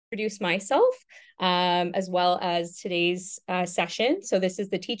Introduce myself as well as today's session. So this is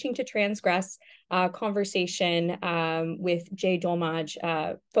the Teaching to Transgress conversation with Jay Dolmage,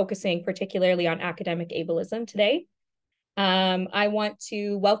 focusing particularly on academic ableism today. I want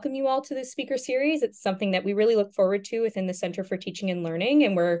to welcome you all to this speaker series. It's something that we really look forward to within the Center for Teaching and Learning,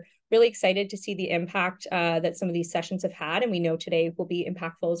 and we're really excited to see the impact that some of these sessions have had, and we know today will be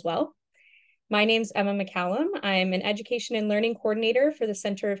impactful as well. My name's Emma McCallum. I'm an Education and Learning Coordinator for the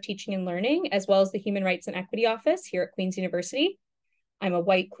Center of Teaching and Learning, as well as the Human Rights and Equity Office here at Queen's University. I'm a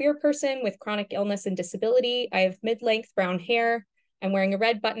white queer person with chronic illness and disability. I have mid-length brown hair. I'm wearing a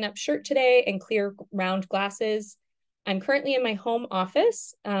red button-up shirt today and clear round glasses. I'm currently in my home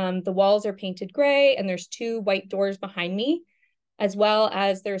office. The walls are painted gray and there's 2 white doors behind me, as well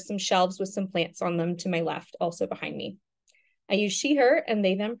as there's some shelves with some plants on them to my left, also behind me. I use she, her, and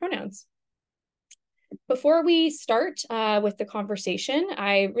they, them pronouns. Before we start with the conversation,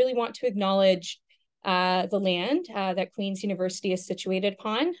 I really want to acknowledge the land that Queen's University is situated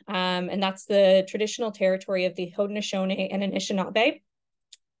upon, and that's the traditional territory of the Haudenosaunee and Anishinaabe.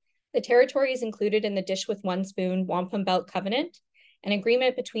 The territory is included in the Dish with One Spoon Wampum Belt Covenant, an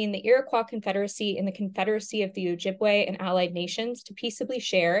agreement between the Iroquois Confederacy and the Confederacy of the Ojibwe and Allied Nations to peaceably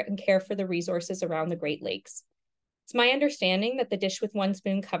share and care for the resources around the Great Lakes. It's my understanding that the Dish with One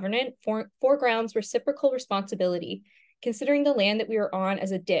Spoon Covenant foregrounds reciprocal responsibility, considering the land that we are on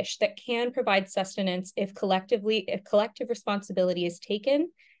as a dish that can provide sustenance if collective responsibility is taken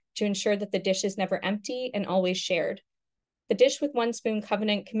to ensure that the dish is never empty and always shared. The Dish with One Spoon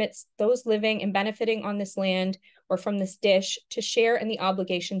Covenant commits those living and benefiting on this land or from this dish to share in the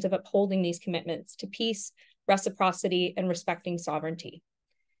obligations of upholding these commitments to peace, reciprocity, and respecting sovereignty.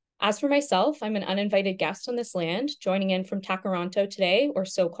 As for myself, I'm an uninvited guest on this land, joining in from Takaranto today, or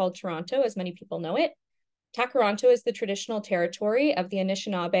so-called Toronto, as many people know it. Takaranto is the traditional territory of the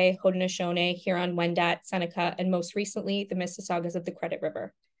Anishinaabe, Haudenosaunee, Huron-Wendat, Seneca, and most recently, the Mississaugas of the Credit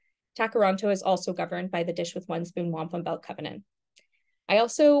River. Takaranto is also governed by the Dish with One Spoon Wampum Belt Covenant. I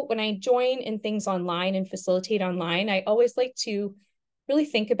also, when I join in things online and facilitate online, I always like to really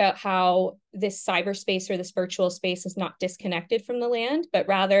think about how this cyberspace or this virtual space is not disconnected from the land, but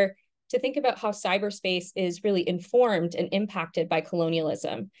rather to think about how cyberspace is really informed and impacted by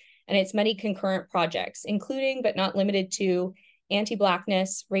colonialism and its many concurrent projects, including but not limited to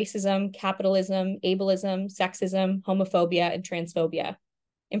anti-Blackness, racism, capitalism, ableism, sexism, homophobia, and transphobia.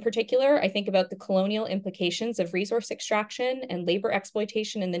 In particular, I think about the colonial implications of resource extraction and labor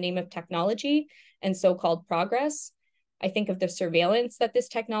exploitation in the name of technology and so-called progress. I think of the surveillance that this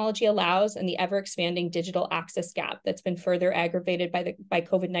technology allows and the ever-expanding digital access gap that's been further aggravated by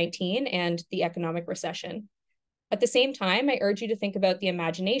COVID-19 and the economic recession. At the same time, I urge you to think about the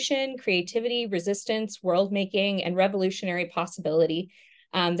imagination, creativity, resistance, world-making, and revolutionary possibility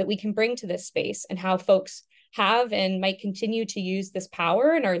that we can bring to this space and how folks have and might continue to use this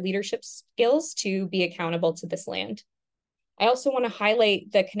power and our leadership skills to be accountable to this land. I also want to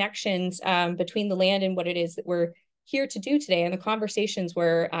highlight the connections between the land and what it is that we're here to do today and the conversations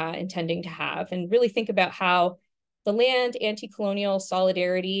we're intending to have, and really think about how the land, anti-colonial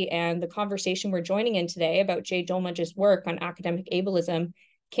solidarity, and the conversation we're joining in today about Jay Dolmage's work on academic ableism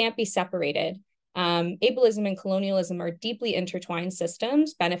can't be separated. Ableism and colonialism are deeply intertwined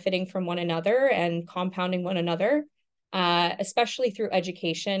systems, benefiting from one another and compounding one another, especially through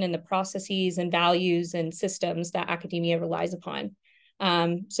education and the processes and values and systems that academia relies upon.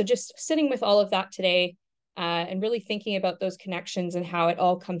 So just sitting with all of that today, and really thinking about those connections and how it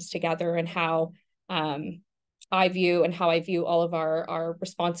all comes together and how I view all of our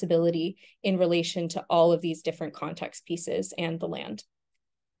responsibility in relation to all of these different context pieces and the land.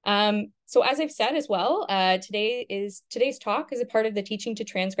 So as I've said as well, today's talk is a part of the Teaching to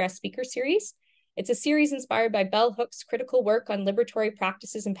Transgress speaker series. It's a series inspired by Bell Hook's critical work on liberatory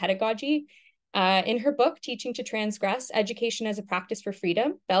practices and pedagogy. In her book, Teaching to Transgress, Education as a Practice for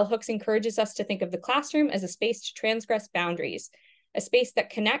Freedom, Bell Hooks encourages us to think of the classroom as a space to transgress boundaries, a space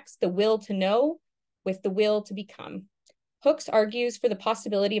that connects the will to know with the will to become. Hooks argues for the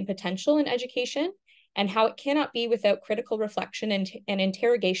possibility and potential in education and how it cannot be without critical reflection and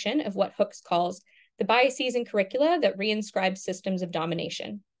interrogation of what Hooks calls the biases in curricula that reinscribe systems of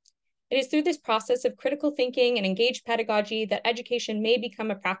domination. It is through this process of critical thinking and engaged pedagogy that education may become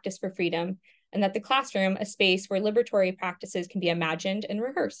a practice for freedom, and that the classroom, a space where liberatory practices can be imagined and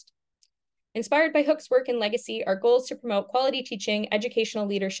rehearsed. Inspired by Hook's work and legacy, our goal is to promote quality teaching, educational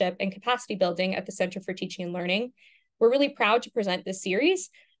leadership, and capacity building at the Center for Teaching and Learning. We're really proud to present this series,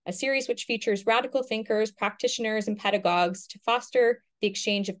 a series which features radical thinkers, practitioners, and pedagogues to foster the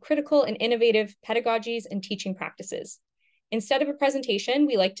exchange of critical and innovative pedagogies and teaching practices. Instead of a presentation,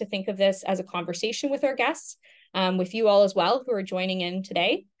 we like to think of this as a conversation with our guests, with you all as well who are joining in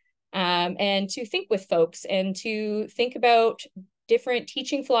today, and to think with folks and to think about different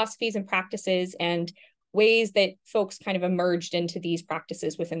teaching philosophies and practices and ways that folks kind of emerged into these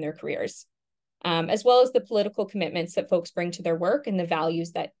practices within their careers, as well as the political commitments that folks bring to their work and the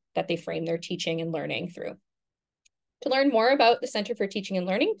values that they frame their teaching and learning through. To learn more about the Centre for Teaching and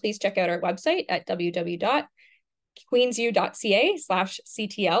Learning, please check out our website at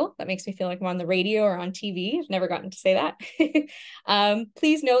www.queensu.ca/CTL. That makes me feel like I'm on the radio or on TV. I've never gotten to say that.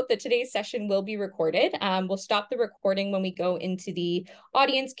 Please note that today's session will be recorded. We'll stop the recording when we go into the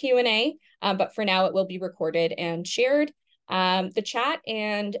audience Q&A, but for now it will be recorded and shared. The chat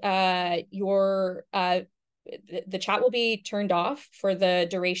and the chat will be turned off for the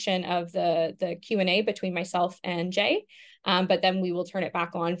duration of the Q&A between myself and Jay, but then we will turn it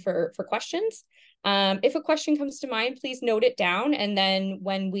back on for questions. If a question comes to mind, please note it down, and then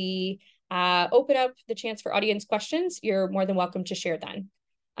when we open up the chance for audience questions, you're more than welcome to share then.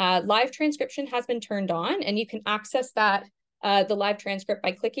 Live transcription has been turned on, and you can access that the live transcript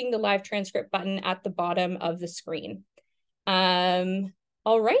by clicking the live transcript button at the bottom of the screen.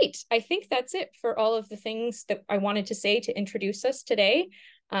 All right, I think that's it for all of the things that I wanted to say to introduce us today.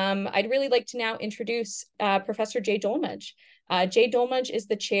 I'd really like to now introduce Professor Jay Dolmage. Jay Dolmage is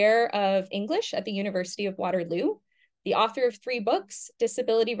the chair of English at the University of Waterloo, the author of 3 books,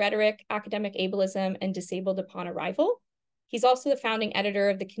 Disability Rhetoric, Academic Ableism, and Disabled Upon Arrival. He's also the founding editor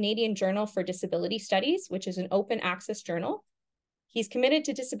of the Canadian Journal for Disability Studies, which is an open access journal. He's committed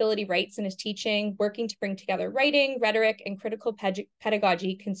to disability rights in his teaching, working to bring together writing, rhetoric, and critical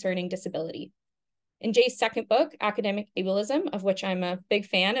pedagogy concerning disability. In Jay's second book, Academic Ableism, of which I'm a big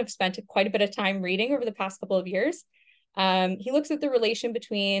fan, I've spent quite a bit of time reading over the past couple of years, he looks at the relation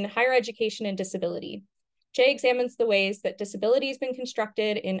between higher education and disability. Jay examines the ways that disability has been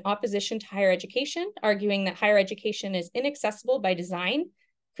constructed in opposition to higher education, arguing that higher education is inaccessible by design,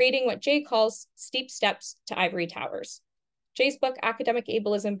 creating what Jay calls steep steps to ivory towers. Jay's book, Academic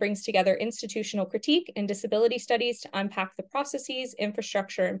Ableism, brings together institutional critique and disability studies to unpack the processes,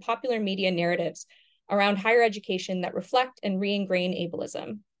 infrastructure, and popular media narratives around higher education that reflect and re-ingrain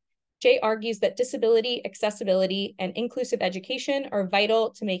ableism. Jay argues that disability, accessibility, and inclusive education are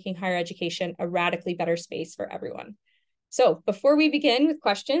vital to making higher education a radically better space for everyone. So before we begin with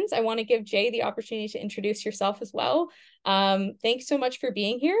questions, I want to give Jay the opportunity to introduce yourself as well. Thanks so much for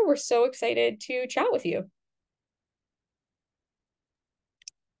being here. We're so excited to chat with you.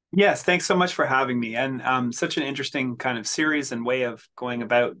 Yes, thanks so much for having me, and such an interesting kind of series and way of going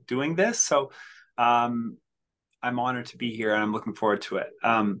about doing this. So I'm honored to be here, and I'm looking forward to it.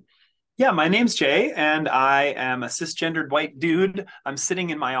 Yeah, my name's Jay, and I am a cisgendered white dude. I'm sitting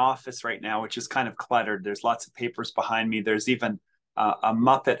in my office right now, which is kind of cluttered. There's lots of papers behind me. There's even a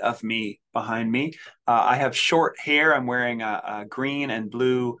Muppet of me behind me. I have short hair. I'm wearing a green and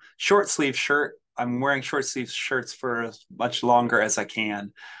blue short sleeve shirt. I'm wearing short sleeve shirts for as much longer as I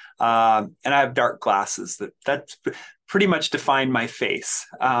can. And I have dark glasses that pretty much define my face.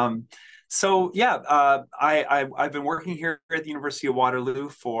 So yeah, I've been working here at the University of Waterloo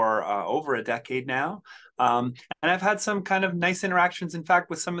for over a decade now. And I've had some kind of nice interactions, in fact,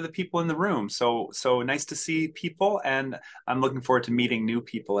 with some of the people in the room. So nice to see people, and I'm looking forward to meeting new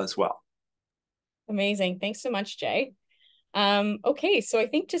people as well. Amazing. Thanks so much, Jay. Okay, so I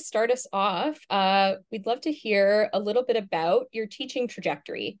think to start us off, we'd love to hear a little bit about your teaching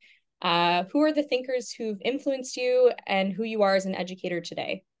trajectory. Who are the thinkers who've influenced you and who you are as an educator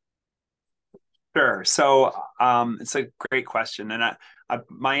today? Sure. So it's a great question. And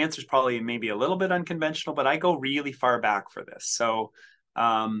my answer is probably maybe a little bit unconventional, but I go really far back for this. So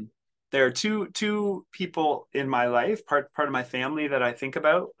there are two people in my life, part of my family, that I think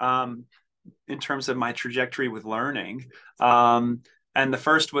about in terms of my trajectory with learning. And the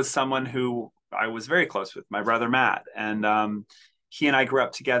first was someone who I was very close with, my brother Matt. And he and I grew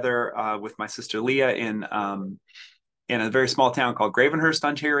up together with my sister Leah in a very small town called Gravenhurst,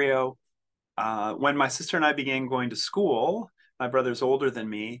 Ontario. When my sister and I began going to school, my brother's older than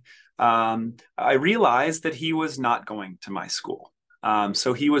me, I realized that he was not going to my school.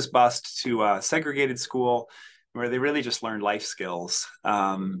 So he was bused to a segregated school where they really just learned life skills,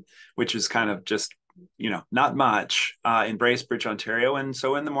 which is kind of just, not much in Bracebridge, Ontario. And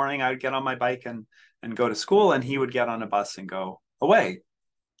so in the morning, I would get on my bike and go to school, and he would get on a bus and go away.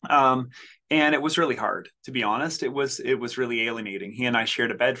 And it was really hard, to be honest. It was really alienating. He and I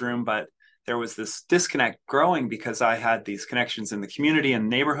shared a bedroom, but there was this disconnect growing because I had these connections in the community and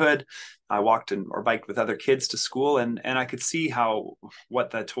neighborhood. I walked or biked with other kids to school, and I could see what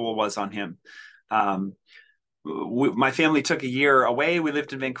the toll was on him. my family took a year away. We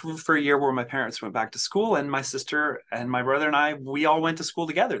lived in Vancouver for a year where my parents went back to school, and my sister and my brother and I, we all went to school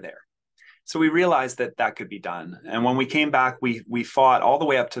together there. So we realized that that could be done. And when we came back, we fought all the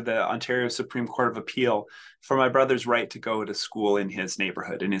way up to the Ontario Supreme Court of Appeal for my brother's right to go to school in his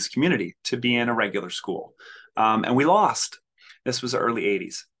neighborhood, in his community, to be in a regular school. And we lost. This was the early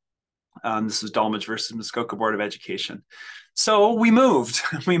 80s. This was Dolmage versus Muskoka Board of Education. So we moved.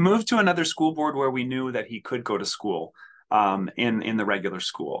 We moved to another school board where we knew that he could go to school in the regular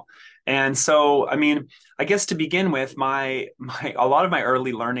school. And so, I mean, I guess to begin with, a lot of my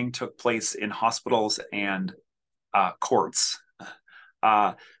early learning took place in hospitals and courts.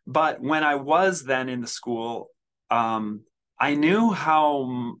 But when I was then in the school, I knew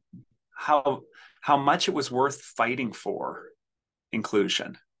how much it was worth fighting for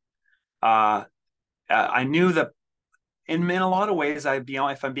inclusion. I knew that in a lot of ways,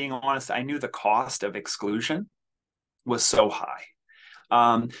 if I'm being honest, I knew the cost of exclusion was so high.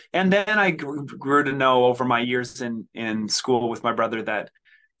 And then I grew to know over my years in school with my brother that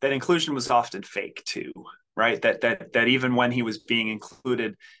inclusion was often fake too, right? That even when he was being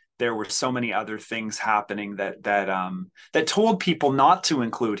included, there were so many other things happening that told people not to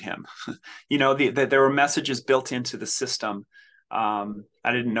include him. That there were messages built into the system. I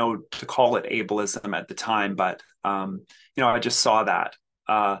didn't know to call it ableism at the time, but I just saw that.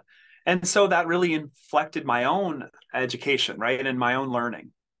 And so that really inflected my own education, right? And my own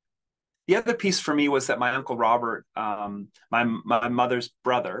learning. The other piece for me was that my Uncle Robert, my mother's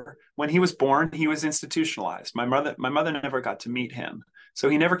brother, when he was born, he was institutionalized. My mother never got to meet him, so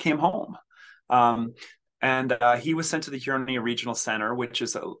he never came home. And he was sent to the Huronia Regional Center, which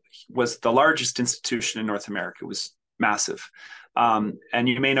was the largest institution in North America. It was massive. And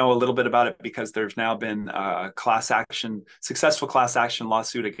you may know a little bit about it because there's now been a successful class action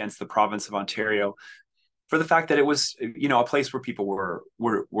lawsuit against the province of Ontario for the fact that it was, a place where people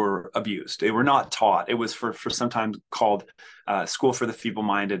were abused. They were not taught. It was for sometimes called school for the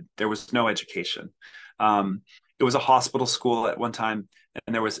feeble-minded. There was no education. It was a hospital school at one time,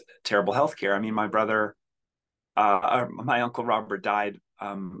 and there was terrible healthcare. I mean, my Uncle Robert died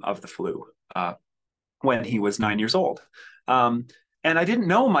of the flu when he was 9 years old. And I didn't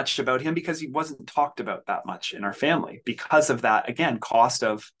know much about him because he wasn't talked about that much in our family because of that, again, cost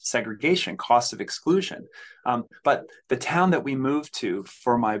of segregation, cost of exclusion. But the town that we moved to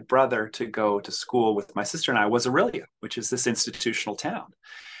for my brother to go to school with my sister and I was Orillia, which is this institutional town.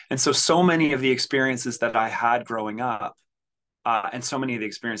 And so many of the experiences that I had growing up and so many of the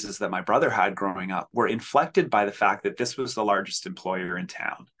experiences that my brother had growing up were inflected by the fact that this was the largest employer in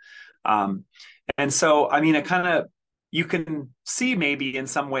town. And so, I mean, you can see maybe in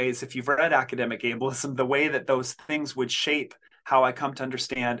some ways, if you've read Academic Ableism, the way that those things would shape how I come to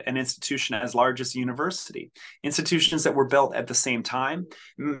understand an institution as large as a university. Institutions that were built at the same time,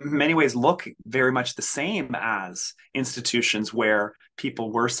 in many ways look very much the same as institutions where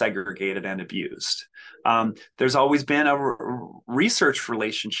people were segregated and abused. There's always been a research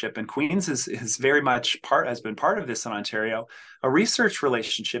relationship, and Queen's has been part of this in Ontario, a research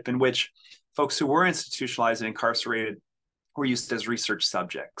relationship in which folks who were institutionalized and incarcerated were used as research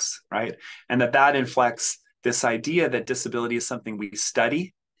subjects, right? And that inflects this idea that disability is something we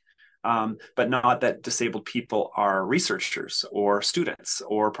study, but not that disabled people are researchers or students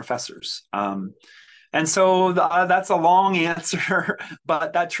or professors. And so that's a long answer,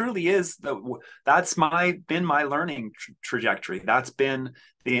 but that truly is that's been my learning trajectory. That's been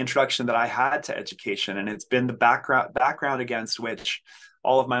the introduction that I had to education, and it's been the background against which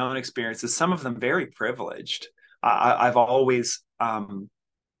all of my own experiences, some of them very privileged. I've always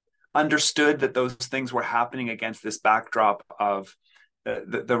understood that those things were happening against this backdrop of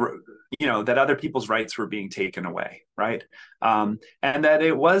that other people's rights were being taken away, right? And that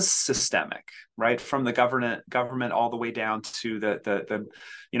it was systemic, right, from the government all the way down to the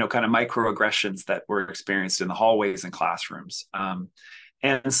kind of microaggressions that were experienced in the hallways and classrooms.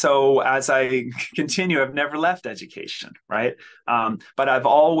 And so as I continue, I've never left education, right? But I've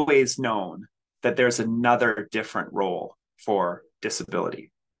always known that there's another different role for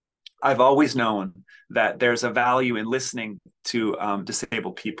disability. I've always known that there's a value in listening to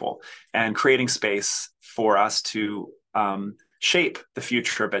disabled people and creating space for us to shape the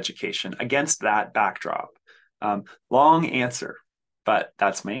future of education against that backdrop. Long answer, but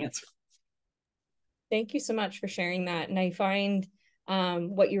that's my answer. Thank you so much for sharing that. And I find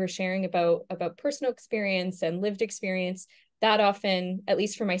what you were sharing about personal experience and lived experience, that often, at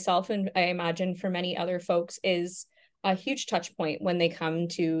least for myself, and I imagine for many other folks, is a huge touch point when they come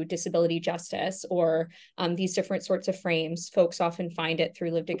to disability justice or these different sorts of frames. Folks often find it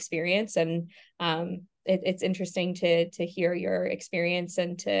through lived experience. And it's interesting to hear your experience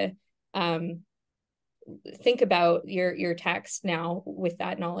and to think about your text now with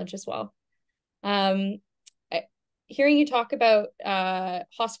that knowledge as well. Hearing you talk about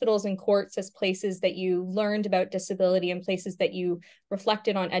hospitals and courts as places that you learned about disability and places that you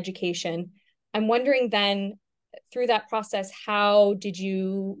reflected on education, I'm wondering then, through that process, how did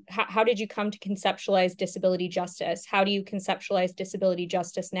you come to conceptualize disability justice? How do you conceptualize disability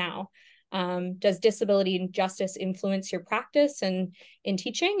justice now? Does disability justice influence your practice and in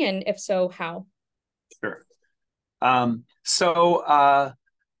teaching? And if so, how? Sure. I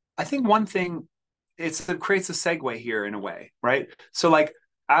think one thing, it creates a segue here in a way, right? So like,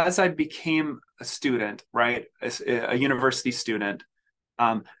 as I became a student, right, a university student,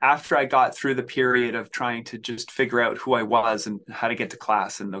 after I got through the period of trying to just figure out who I was and how to get to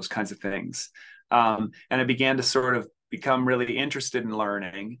class and those kinds of things, and I began to sort of become really interested in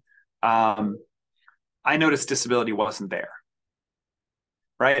learning, I noticed disability wasn't there,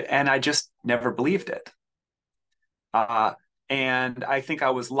 right? And I just never believed it. And I think I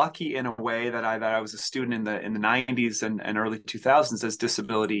was lucky in a way that I was a student in the 90s and early 2000s as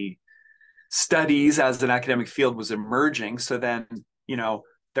disability studies as an academic field was emerging. So then,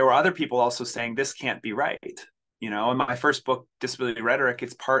 there were other people also saying this can't be right. In my first book, Disability Rhetoric,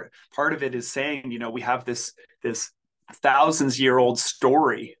 it's part of it is saying, we have this thousands-year-old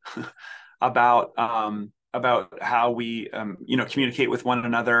story about how we communicate with one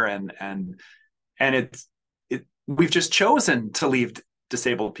another, and we've just chosen to leave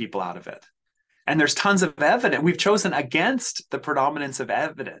disabled people out of it. And there's tons of evidence. We've chosen against the predominance of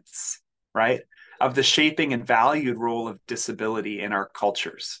evidence, right, of the shaping and valued role of disability in our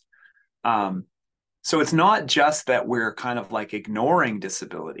cultures. So it's not just that we're kind of like ignoring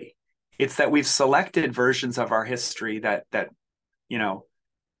disability. It's that we've selected versions of our history that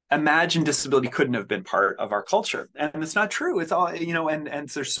imagine disability couldn't have been part of our culture. And it's not true. It's all, and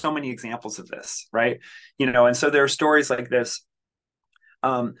there's so many examples of this, right? And so there are stories like this.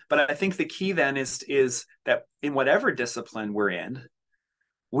 But I think the key then is that in whatever discipline we're in,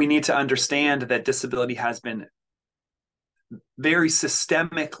 we need to understand that disability has been very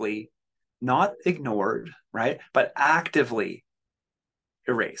systemically not ignored, right, but actively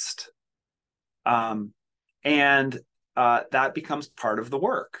erased. And that becomes part of the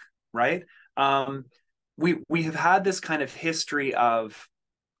work, right? We have had this kind of history of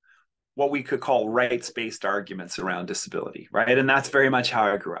what we could call rights-based arguments around disability, right? And that's very much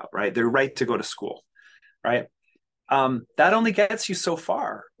how I grew up, right? The right to go to school, right? That only gets you so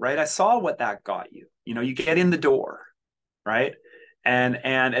far, right? I saw what that got you. You get in the door, right? And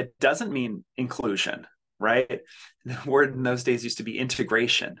it doesn't mean inclusion, right? The word in those days used to be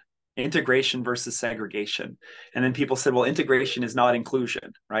integration versus segregation. And then people said, well, integration is not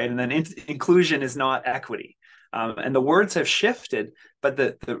inclusion, right? And then inclusion is not equity. And the words have shifted, but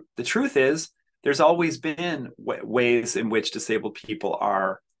the truth is there's always been ways in which disabled people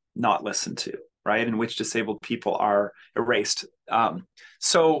are not listened to, right? In which disabled people are erased.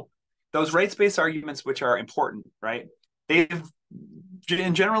 So those rights-based arguments, which are important, right? They've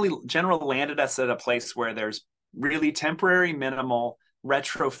in general landed us at a place where there's really temporary, minimal,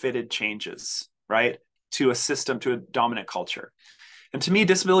 retrofitted changes, right, to a system, to a dominant culture. And to me,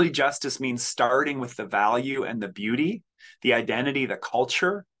 disability justice means starting with the value and the beauty, the identity, the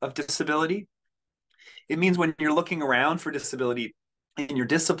culture of disability. It means when you're looking around for disability in your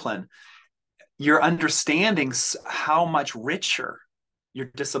discipline, you're understanding how much richer your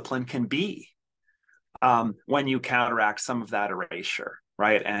discipline can be when you counteract some of that erasure,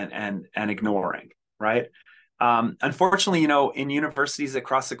 right, and ignoring, right? Unfortunately, in universities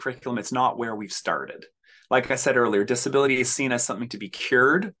across the curriculum, it's not where we've started. Like I said earlier, disability is seen as something to be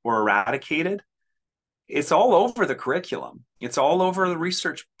cured or eradicated. It's all over the curriculum. It's all over the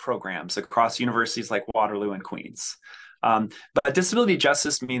research programs across universities like Waterloo and Queen's. But disability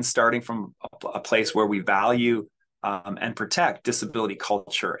justice means starting from a place where we value and protect disability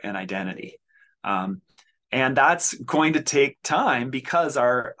culture and identity. And that's going to take time because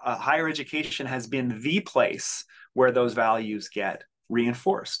our higher education has been the place where those values get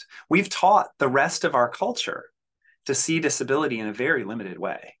reinforced. We've taught the rest of our culture to see disability in a very limited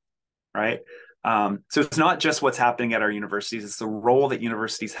way, right? So it's not just what's happening at our universities, it's the role that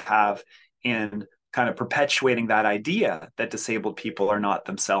universities have in kind of perpetuating that idea that disabled people are not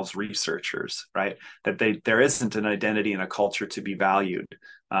themselves researchers, right? That there isn't an identity and a culture to be valued.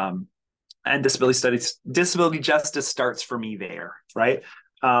 And disability justice starts for me there, right?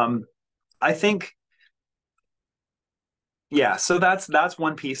 I think, yeah, so that's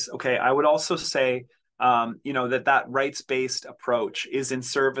one piece. Okay, I would also say, that rights-based approach is in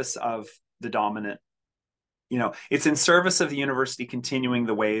service of the dominant it's in service of the university continuing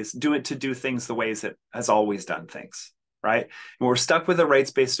to do things the ways it has always done things, right? And we're stuck with a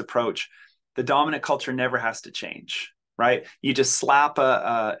rights-based approach. The dominant culture never has to change, right? You just slap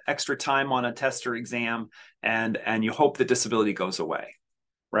a extra time on a test or exam, and you hope that disability goes away,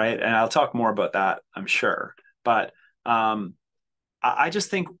 right? And I'll talk more about that, I'm sure. But I just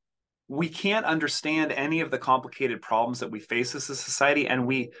think we can't understand any of the complicated problems that we face as a society, and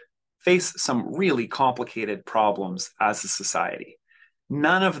we face some really complicated problems as a society.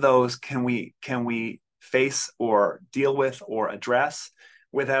 None of those can we face or deal with or address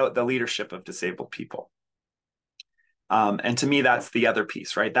without the leadership of disabled people. And to me, that's the other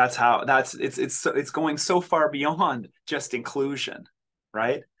piece, right? It's going so far beyond just inclusion,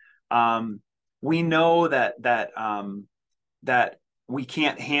 right? We know that we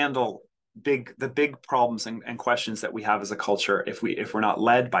can't handle the big problems and questions that we have as a culture if we're not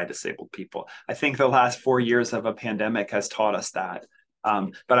led by disabled people. I think the last 4 years of a pandemic has taught us that.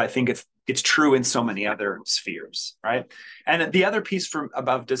 But I think it's true in so many other spheres, right? And the other piece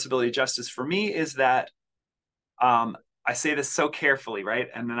above disability justice for me is that I say this so carefully, right?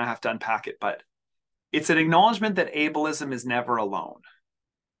 And then I have to unpack it, but it's an acknowledgement that ableism is never alone,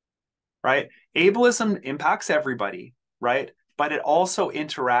 right? Ableism impacts everybody, right? But it also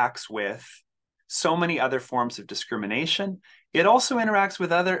interacts with so many other forms of discrimination. It also interacts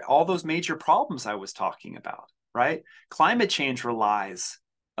with all those major problems I was talking about, right? Climate change relies,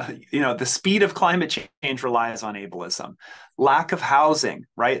 the speed of climate change relies on ableism. Lack of housing,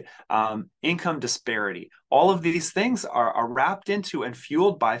 right? Income disparity. All of these things are wrapped into and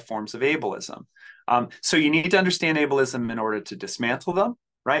fueled by forms of ableism. So you need to understand ableism in order to dismantle them,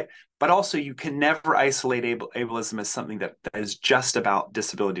 right? But also you can never isolate ableism as something that is just about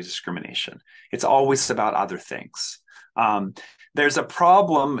disability discrimination. It's always about other things. There's a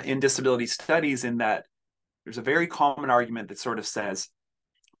problem in disability studies in that there's a very common argument that sort of says,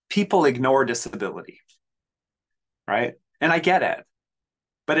 people ignore disability, right? And I get it,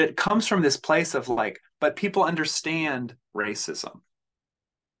 but it comes from this place of but people understand racism,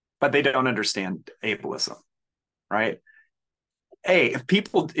 but they don't understand ableism, right?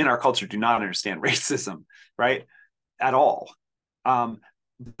 People in our culture do not understand racism, right? At all.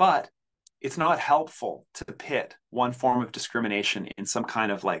 But it's not helpful to pit one form of discrimination in some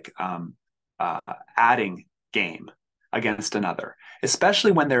kind of adding game against another,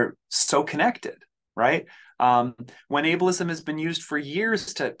 especially when they're so connected, right? When ableism has been used for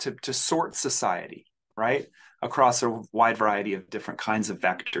years to sort society, right? Across a wide variety of different kinds of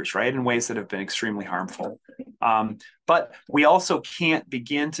vectors, right? In ways that have been extremely harmful. But we also can't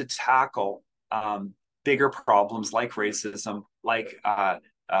begin to tackle bigger problems like racism, like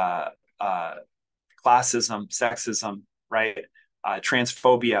classism, sexism, right?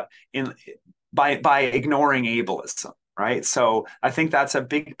 Transphobia by ignoring ableism, right? So I think that's a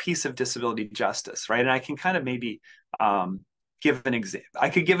big piece of disability justice, right? And I can kind of maybe give an example. I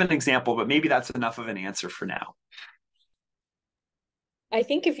could give an example, but maybe that's enough of an answer for now. I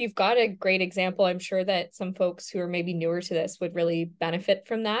think if you've got a great example, I'm sure that some folks who are maybe newer to this would really benefit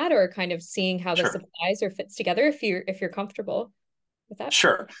from that, or kind of seeing how this applies or fits together if you're comfortable with that.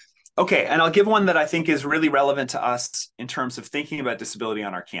 Sure. Okay, and I'll give one that I think is really relevant to us in terms of thinking about disability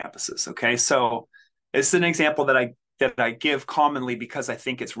on our campuses. Okay, so it's an example that I give commonly because I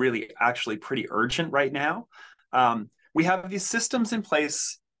think it's really actually pretty urgent right now. We have these systems in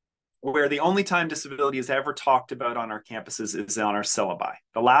place where the only time disability is ever talked about on our campuses is on our syllabi.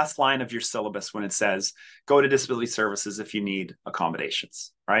 The last line of your syllabus when it says, go to disability services if you need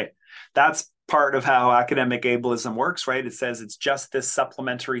accommodations, right? That's part of how academic ableism works, right? It says it's just this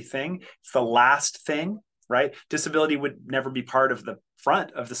supplementary thing. It's the last thing, right? Disability would never be part of the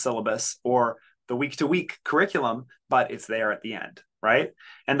front of the syllabus or the week-to-week curriculum, but it's there at the end, right?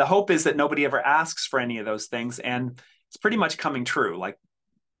 And the hope is that nobody ever asks for any of those things, and it's pretty much coming true.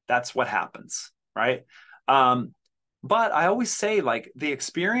 That's what happens, right? But I always say, the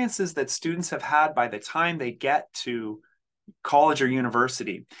experiences that students have had by the time they get to college or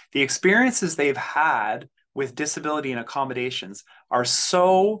university, the experiences they've had with disability and accommodations are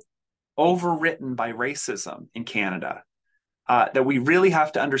so overwritten by racism in Canada that we really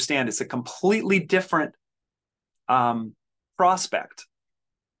have to understand it's a completely different prospect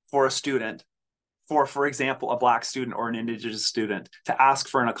for a student, for example, a Black student or an Indigenous student, to ask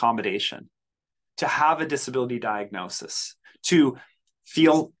for an accommodation, to have a disability diagnosis, to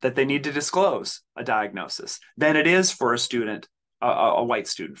feel that they need to disclose a diagnosis than it is for a student, a white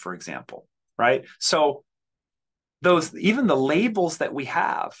student, for example, right? So even the labels that we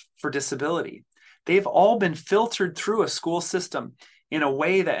have for disability, they've all been filtered through a school system in a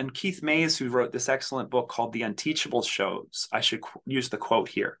way that, and Keith Mays, who wrote this excellent book called The Unteachable, shows, I should use the quote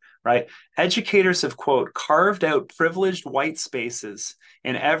here, right? Educators have, quote, carved out privileged white spaces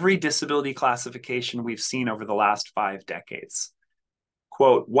in every disability classification we've seen over the last 5 decades.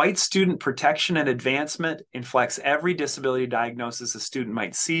 Quote, white student protection and advancement inflects every disability diagnosis a student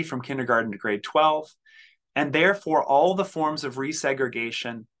might see from kindergarten to grade 12, and therefore all the forms of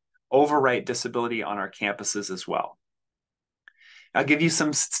resegregation overwrite disability on our campuses as well. I'll give you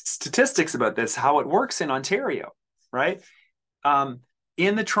some statistics about this, how it works in Ontario, right?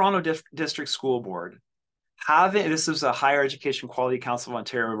 In the Toronto District School Board, this is a Higher Education Quality Council of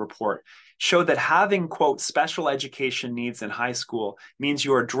Ontario report, showed that having, quote, special education needs in high school means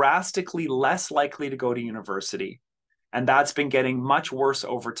you are drastically less likely to go to university. And that's been getting much worse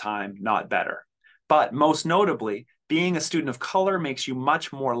over time, not better. But most notably, being a student of color makes you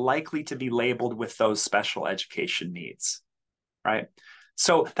much more likely to be labeled with those special education needs, right?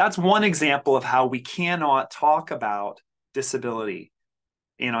 So that's one example of how we cannot talk about disability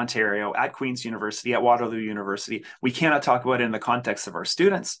in Ontario, at Queen's University, at Waterloo University. We cannot talk about it in the context of our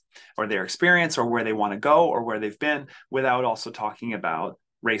students or their experience or where they want to go or where they've been without also talking about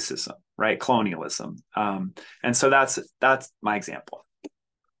racism, right? Colonialism. And so that's my example.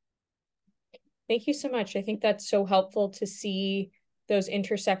 Thank you so much. I think that's so helpful to see those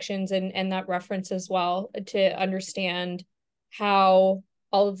intersections and that reference as well, to understand how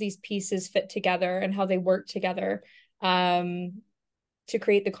all of these pieces fit together and how they work together to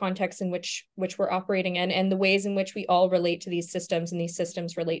create the context in which we're operating in, and the ways in which we all relate to these systems and these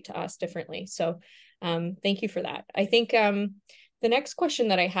systems relate to us differently. So thank you for that. I think the next question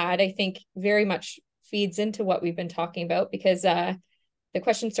that I had, I think very much feeds into what we've been talking about, because the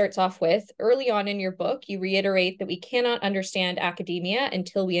question starts off with, early on in your book, you reiterate that we cannot understand academia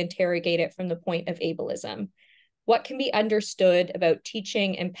until we interrogate it from the point of ableism. What can be understood about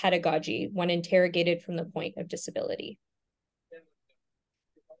teaching and pedagogy when interrogated from the point of disability?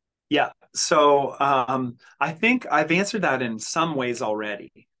 Yeah, so I think I've answered that in some ways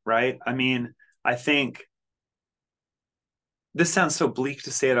already, right? I mean, I think this sounds so bleak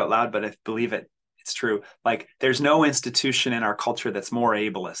to say it out loud, but I believe it's true. Like, there's no institution in our culture that's more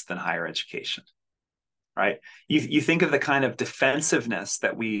ableist than higher education, right? You think of the kind of defensiveness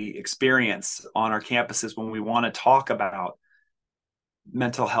that we experience on our campuses when we want to talk about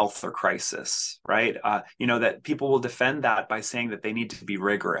mental health or crisis, right? That people will defend that by saying that they need to be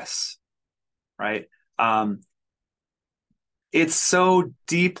rigorous, right? It's so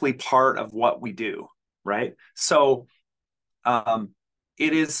deeply part of what we do, right? So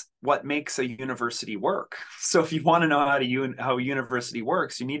it is what makes a university work. So if you want to know how a university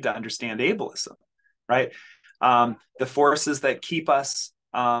works, you need to understand ableism, right? The forces that keep us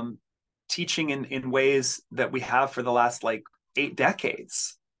teaching in ways that we have for the last 8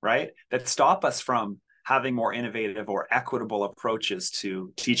 decades, right? That stop us from having more innovative or equitable approaches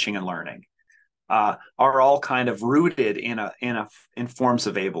to teaching and learning, are all kind of rooted in forms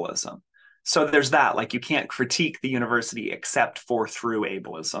of ableism. So there's that, like, you can't critique the university except for through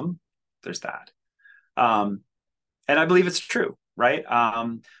ableism. There's that. And I believe it's true, right?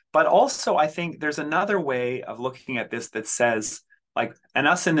 But also I think there's another way of looking at this that says, and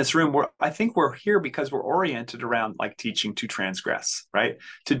us in this room, I think we're here because we're oriented around teaching to transgress, right?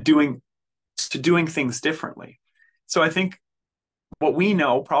 To doing things differently. So I think what we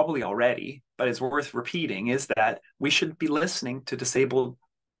know probably already, but it's worth repeating, is that we should be listening to disabled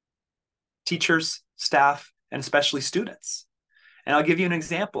teachers, staff, and especially students. And I'll give you an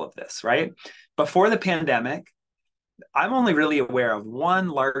example of this, right? Before the pandemic, I'm only really aware of one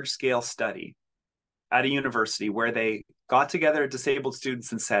large-scale study at a university where they got together disabled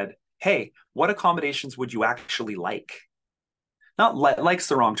students and said, hey, what accommodations would you actually like? Not like's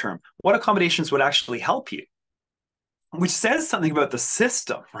the wrong term. What accommodations would actually help you? Which says something about the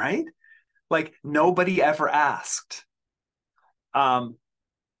system, right? Nobody ever asked.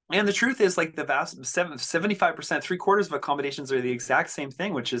 And the truth is, the vast 75%, 3/4 of accommodations are the exact same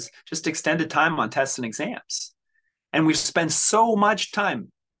thing, which is just extended time on tests and exams. And we've spent so much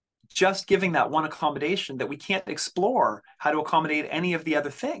time just giving that one accommodation that we can't explore how to accommodate any of the other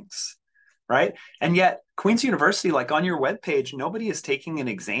things, right? And yet Queen's University, on your webpage, nobody is taking an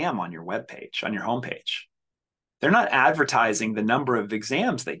exam on your webpage, on your homepage. They're not advertising the number of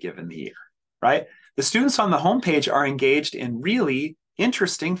exams they give in the year, right? The students on the homepage are engaged in really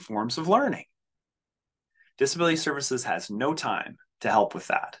interesting forms of learning. Disability Services has no time to help with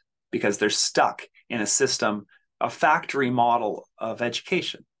that because they're stuck in a system, a factory model of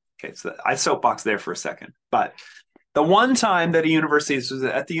education. Okay, so I soapbox there for a second, but The one time that a university, this was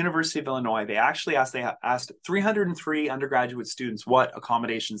at the University of Illinois, they actually asked 303 undergraduate students what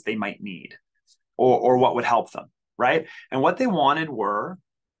accommodations they might need or what would help them, right? And what they wanted were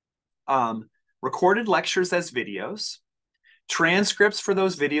recorded lectures as videos, transcripts for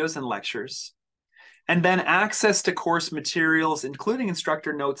those videos and lectures, and then access to course materials, including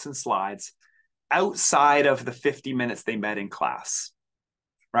instructor notes and slides, outside of the 50 minutes they met in class,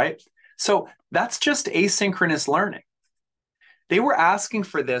 right? So that's just asynchronous learning. They were asking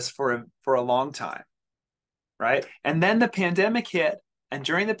for this for a long time, right? And then the pandemic hit, and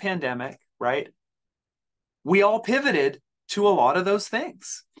during the pandemic, right, we all pivoted to a lot of those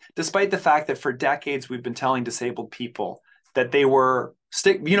things, despite the fact that for decades we've been telling disabled people that they were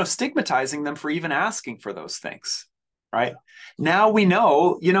stigmatizing them for even asking for those things, right? Now we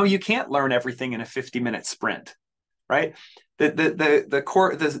know, you can't learn everything in a 50-minute sprint, right?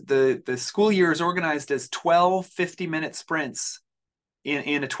 The school year is organized as 12 50-minute sprints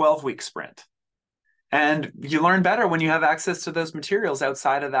in a 12-week sprint. And you learn better when you have access to those materials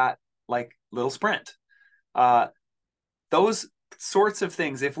outside of that like little sprint. Those sorts of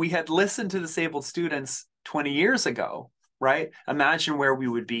things, if we had listened to disabled students 20 years ago, right, imagine where we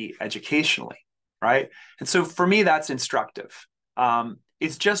would be educationally, right? And so for me, that's instructive.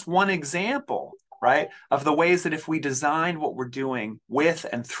 It's just one example, right, of the ways that if we designed what we're doing with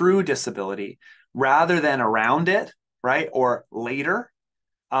and through disability rather than around it, right, or later,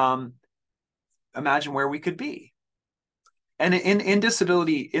 imagine where we could be. And in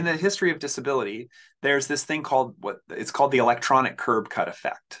disability, in the history of disability, there's this thing called it's called the electronic curb cut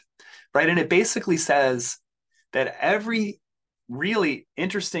effect, right? And it basically says that every really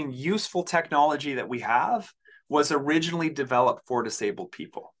interesting, useful technology that we have was originally developed for disabled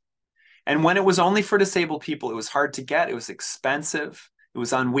people. And when it was only for disabled people, it was hard to get, it was expensive, it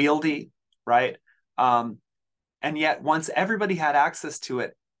was unwieldy, right? And yet once everybody had access to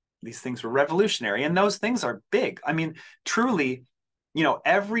it, these things were revolutionary, and those things are big. I mean, truly,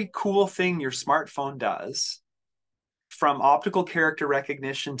 every cool thing your smartphone does, from optical character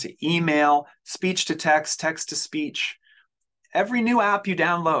recognition to email, speech to text, text to speech, every new app you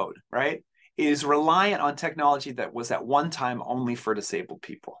download, right, is reliant on technology that was at one time only for disabled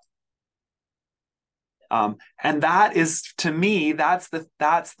people. And that is, to me, that's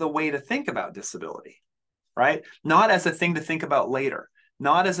the way to think about disability, right? Not as a thing to think about later,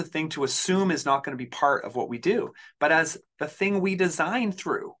 not as a thing to assume is not going to be part of what we do, but as the thing we design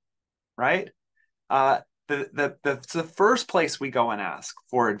through, right? The first place we go and ask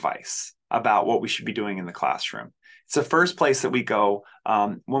for advice about what we should be doing in the classroom. It's the first place that we go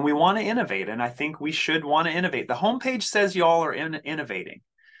when we want to innovate, and I think we should want to innovate. The homepage says y'all are innovating.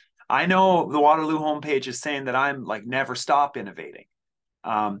 I know the Waterloo homepage is saying that I'm like never stop innovating.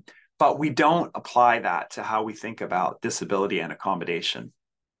 But we don't apply that to how we think about disability and accommodation,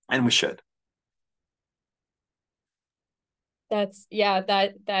 and we should. That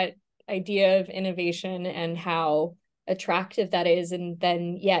idea of innovation and how attractive that is, and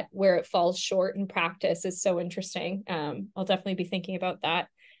then yet where it falls short in practice is so interesting. I'll definitely be thinking about that,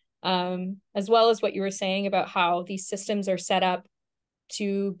 as well as what you were saying about how these systems are set up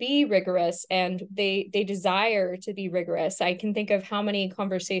to be rigorous, and they desire to be rigorous. I can think of how many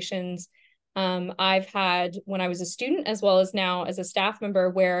conversations I've had when I was a student, as well as now as a staff member,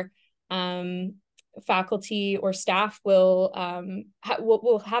 where faculty or staff will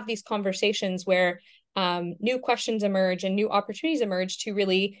have these conversations where new questions emerge and new opportunities emerge to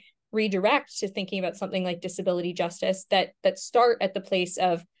really redirect to thinking about something like disability justice that start at the place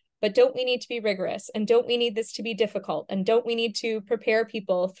of, but don't we need to be rigorous? And don't we need this to be difficult? And don't we need to prepare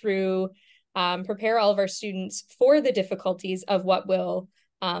people through, prepare all of our students for the difficulties of what will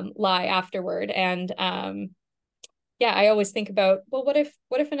lie afterward? And I always think about, well, what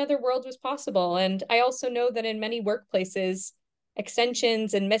if another world was possible? And I also know that in many workplaces,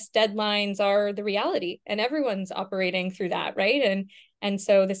 extensions and missed deadlines are the reality, and everyone's operating through that, right? And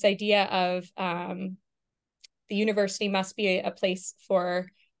so this idea of the university must be a place for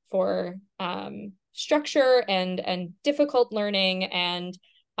structure and difficult learning and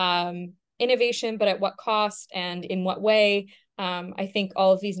innovation, but at what cost and in what way? I think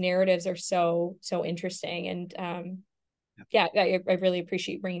all of these narratives are so interesting, and I really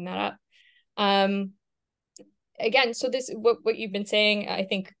appreciate bringing that up. Again, so this what you've been saying, I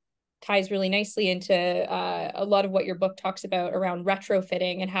think, ties really nicely into a lot of what your book talks about around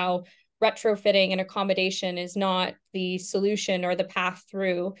retrofitting, and how retrofitting and accommodation is not the solution or the path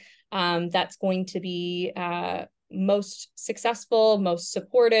through that's going to be most successful, most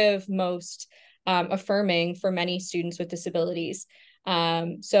supportive, most affirming for many students with disabilities.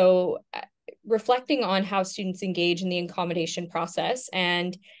 So reflecting on how students engage in the accommodation process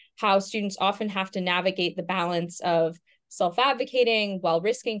and how students often have to navigate the balance of self-advocating while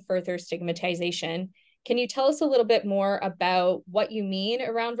risking further stigmatization. Can you tell us a little bit more about what you mean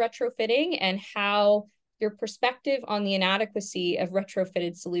around retrofitting and how your perspective on the inadequacy of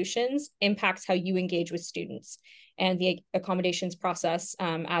retrofitted solutions impacts how you engage with students and the accommodations process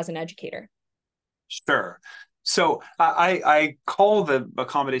as an educator? Sure. So I call the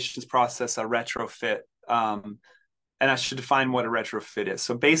accommodations process a retrofit, and I should define what a retrofit is.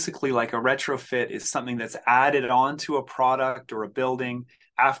 So basically, like a retrofit is something that's added onto a product or a building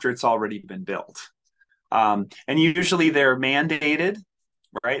after it's already been built. And usually they're mandated,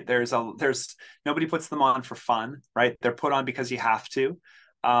 right? There's nobody puts them on for fun, right? They're put on because you have to.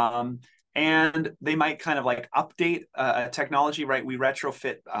 And they might kind of like update technology, right? We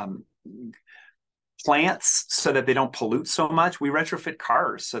retrofit plants so that they don't pollute so much. We retrofit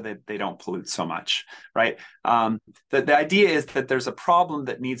cars so that they don't pollute so much, right? The idea is that there's a problem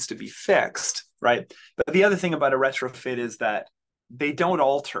that needs to be fixed, right? But the other thing about a retrofit is that they don't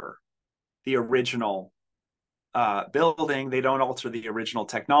alter the original building. They don't alter the original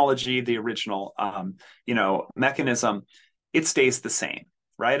technology, the original, mechanism. It stays the same,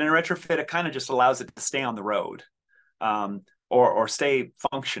 right? And a retrofit, it kind of just allows it to stay on the road or stay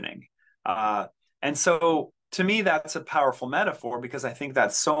functioning. And so to me, that's a powerful metaphor because I think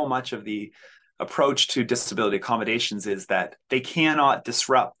that so much of the approach to disability accommodations is that they cannot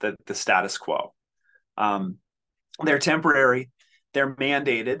disrupt the status quo. They're temporary, they're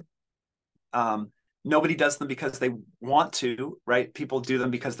mandated. Nobody does them because they want to, right? People do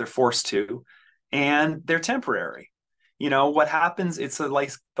them because they're forced to, and they're temporary. What happens, it's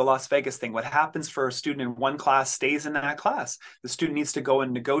like the Las Vegas thing. What happens for a student in one class stays in that class. The student needs to go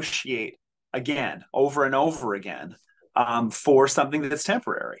and negotiate again, over and over again, for something that's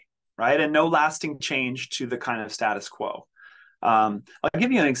temporary, right? And no lasting change to the kind of status quo. I'll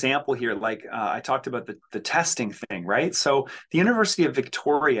give you an example here. Like I talked about the testing thing, right? So the University of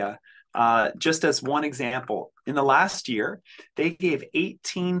Victoria, just as one example, in the last year, they gave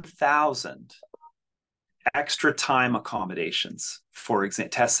 18,000 extra time accommodations for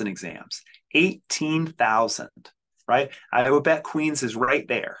tests and exams. 18,000, right? I would bet Queens is right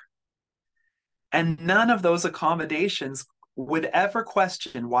there. And none of those accommodations would ever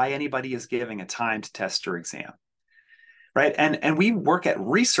question why anybody is giving a timed test or exam, right? And we work at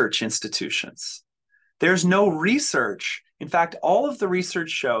research institutions. There's no research. In fact, all of the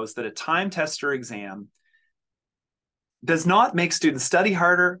research shows that a timed test or exam does not make students study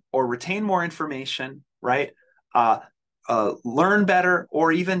harder or retain more information, right? Learn better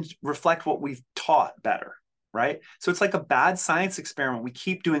or even reflect what we've taught better. Right? So it's like a bad science experiment we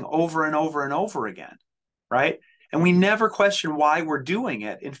keep doing over and over and over again, right? And we never question why we're doing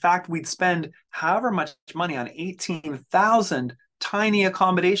it. In fact, we'd spend however much money on 18,000 tiny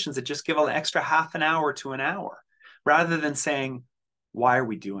accommodations that just give an extra half an hour to an hour, rather than saying, why are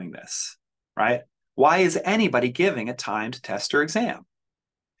we doing this, right? Why is anybody giving a timed test or exam?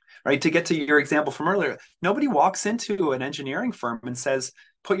 Right? To get to your example from earlier, nobody walks into an engineering firm and says,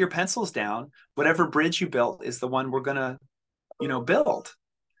 put your pencils down. Whatever bridge you built is the one we're going to, build.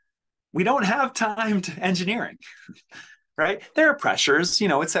 We don't have timed engineering, right? There are pressures,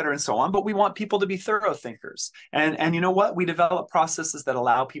 et cetera, and so on, but we want people to be thorough thinkers. And you know what? We develop processes that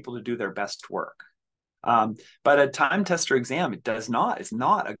allow people to do their best work. But a time test or exam,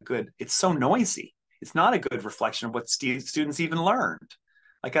 it's so noisy. It's not a good reflection of what students even learned.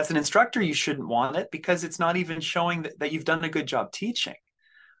 Like as an instructor, you shouldn't want it because it's not even showing that you've done a good job teaching.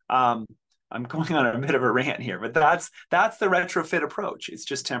 I'm going on a bit of a rant here, but that's the retrofit approach. It's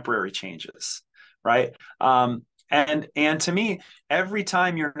just temporary changes, right? And to me, every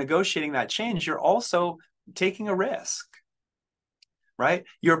time you're negotiating that change, you're also taking a risk, right?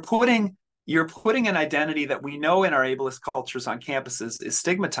 You're putting an identity that we know in our ableist cultures on campuses is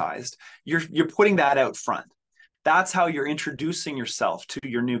stigmatized. You're putting that out front. That's how you're introducing yourself to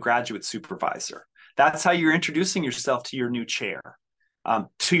your new graduate supervisor. That's how you're introducing yourself to your new chair,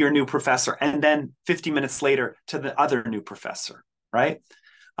 to your new professor, and then 50 minutes later to the other new professor, right?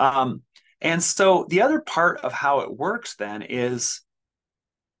 And so the other part of how it works then is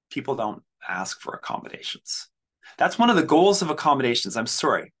people don't ask for accommodations. That's one of the goals of accommodations. I'm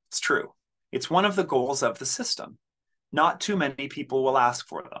sorry, it's true. It's one of the goals of the system. Not too many people will ask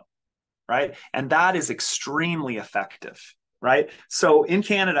for them. Right? And that is extremely effective, right? So in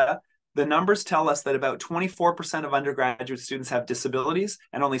Canada, the numbers tell us that about 24% of undergraduate students have disabilities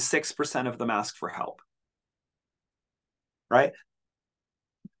and only 6% of them ask for help, right?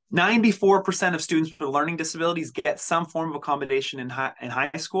 94% of students with learning disabilities get some form of accommodation in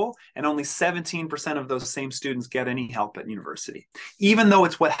high school, and only 17% of those same students get any help at university, even though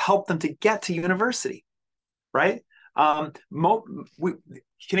it's what helped them to get to university, right?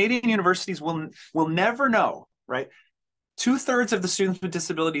 Canadian universities will never know, right? 2/3 of the students with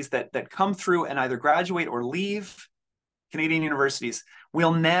disabilities that come through and either graduate or leave Canadian universities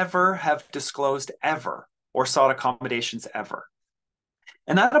will never have disclosed ever or sought accommodations ever.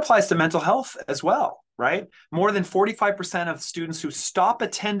 And that applies to mental health as well, right? More than 45% of students who stop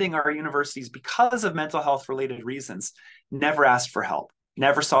attending our universities because of mental health related reasons never asked for help,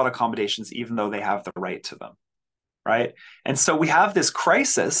 never sought accommodations, even though they have the right to them, right? And so we have this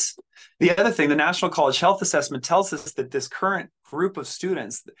crisis. The other thing, the National College Health Assessment tells us that this current group of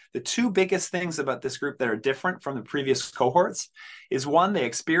students, the two biggest things about this group that are different from the previous cohorts is, one, they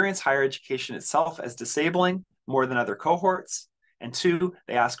experience higher education itself as disabling more than other cohorts, and two,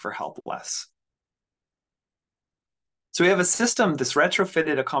 they ask for help less. So we have a system, this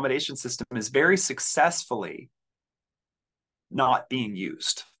retrofitted accommodation system is very successfully not being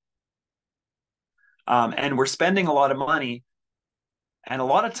used. And we're spending a lot of money and a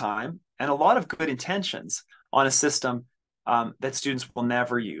lot of time and a lot of good intentions on a system that students will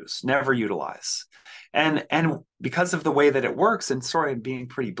never use, never utilize. And because of the way that it works, and sorry, I'm being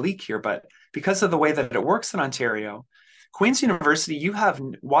pretty bleak here, but because of the way that it works in Ontario, Queen's University, you have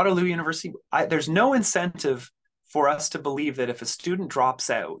Waterloo University, there's no incentive for us to believe that if a student drops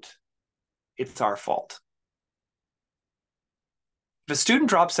out, it's our fault. If a student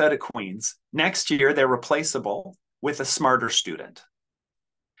drops out at Queen's, next year they're replaceable with a smarter student.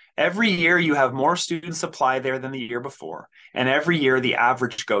 Every year you have more students apply there than the year before, and every year the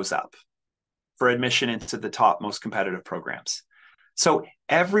average goes up for admission into the top most competitive programs. So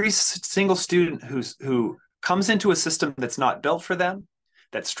every single student who comes into a system that's not built for them,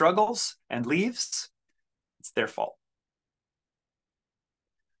 that struggles and leaves, it's their fault,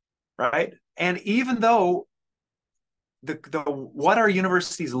 right? And even though what our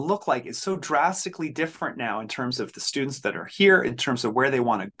universities look like is so drastically different now in terms of the students that are here, in terms of where they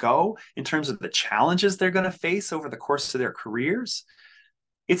want to go, in terms of the challenges they're going to face over the course of their careers,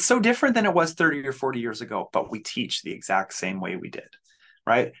 it's so different than it was 30 or 40 years ago, but we teach the exact same way we did,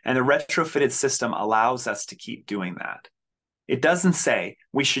 right? And the retrofitted system allows us to keep doing that. It doesn't say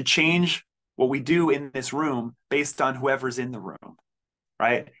we should change what we do in this room based on whoever's in the room,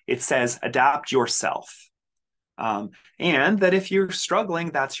 right? It says adapt yourself. And that if you're struggling,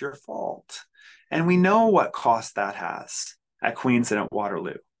 that's your fault. And we know what cost that has at Queen's and at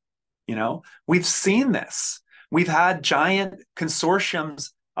Waterloo. You know, we've seen this. We've had giant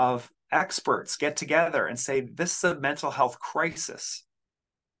consortiums of experts get together and say, this is a mental health crisis.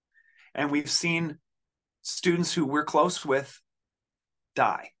 And we've seen students who we're close with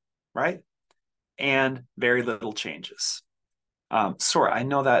die, right? And very little changes. Sorry, I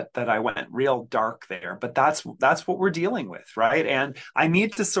know that I went real dark there, but that's what we're dealing with, right? And I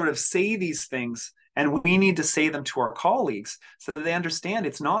need to sort of say these things, and we need to say them to our colleagues so that they understand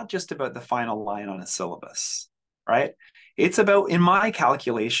it's not just about the final line on a syllabus, right? It's about, in my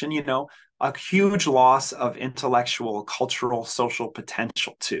calculation, you know, a huge loss of intellectual, cultural, social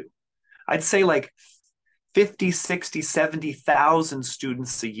potential too. I'd say like 50, 60, 70,000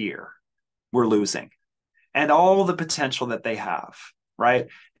 students a year we're losing, and all the potential that they have, right?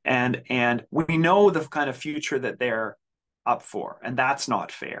 And we know the kind of future that they're up for, and that's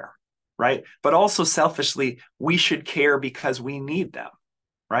not fair, right? But also selfishly, we should care because we need them,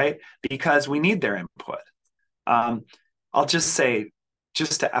 right? Because we need their input. I'll just say,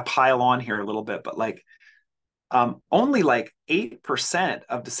 just to pile on here a little bit, but like only like 8%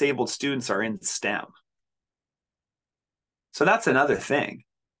 of disabled students are in STEM. So that's another thing.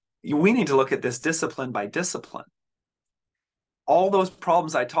 We need to look at this discipline by discipline. All those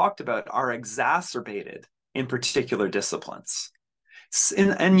problems I talked about are exacerbated in particular disciplines.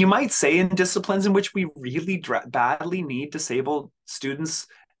 And you might say in disciplines in which we really badly need disabled students,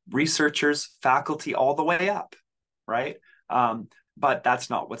 researchers, faculty, all the way up, right? But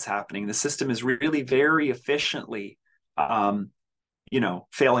that's not what's happening. The system is really very efficiently, you know,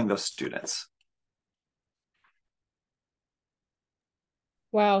 failing those students.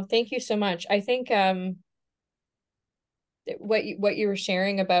 Wow, thank you so much. I think what you were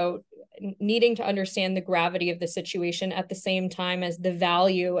sharing about needing to understand the gravity of the situation at the same time as the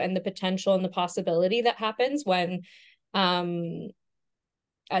value and the potential and the possibility that happens when as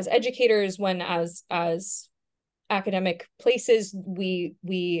educators, when as academic places, we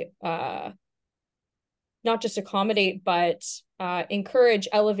not just accommodate, but encourage,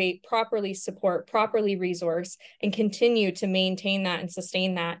 elevate, properly support, properly resource, and continue to maintain that and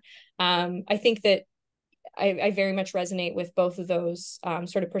sustain that. I think that I very much resonate with both of those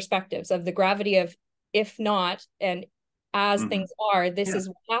sort of perspectives of the gravity of if not, and as things are, this is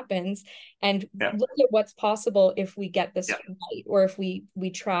what happens, and look at what's possible if we get this right, or if we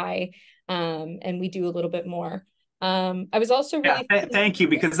try and we do a little bit more. I was also really thank you,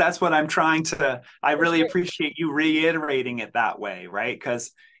 because that's what I'm trying to, I really appreciate you reiterating it that way, right?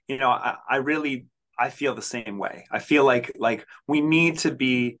 Because, you know, I feel the same way. I feel like we need to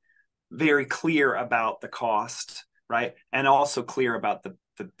be very clear about the cost, right? And also clear about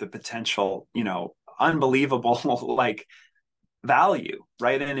the potential, you know, unbelievable like value,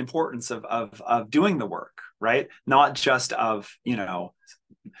 right? And importance of doing the work, right? Not just of, you know,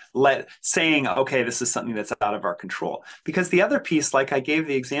 saying, okay, this is something that's out of our control. Because the other piece, like I gave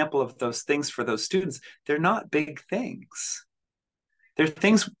the example of those things for those students, they're not big things. They're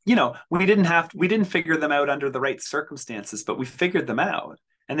things, you know, we didn't figure them out under the right circumstances, but we figured them out,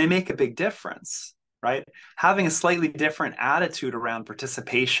 and they make a big difference, right? Having a slightly different attitude around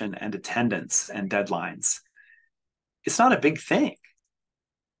participation and attendance and deadlines, it's not a big thing.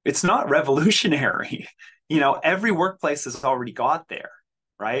 It's not revolutionary. You know, every workplace has already got there,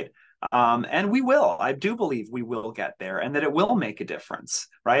 right? And I do believe we will get there, and that it will make a difference,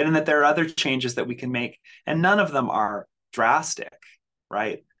 right? And that there are other changes that we can make, and none of them are drastic,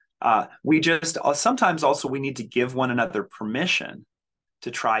 right? We just, sometimes also we need to give one another permission to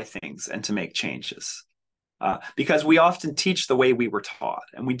try things and to make changes. Because we often teach the way we were taught,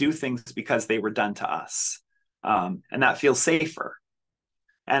 and we do things because they were done to us. And that feels safer.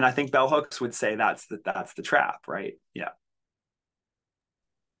 And I think bell hooks would say that's the trap, right? Yeah.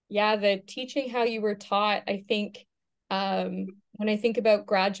 Yeah, the teaching how you were taught, I think when I think about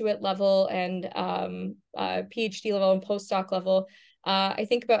graduate level and PhD level and postdoc level, I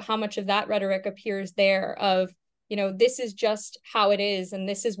think about how much of that rhetoric appears there of, you know, this is just how it is, and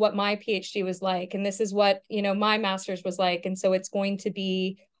this is what my PhD was like, and this is what, you know, my master's was like. And so it's going to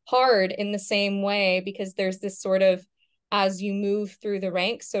be hard in the same way, because there's this sort of, as you move through the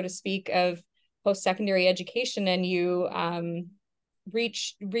ranks, so to speak, of post-secondary education, and you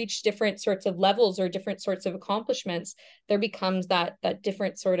reach different sorts of levels or different sorts of accomplishments, there becomes that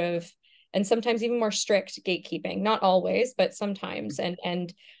different sort of, and sometimes even more strict gatekeeping, not always, but sometimes.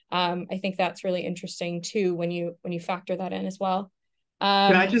 And I think that's really interesting too, when you factor that in as well.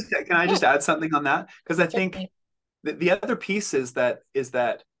 Can I just add something on that? Because I think the other piece is that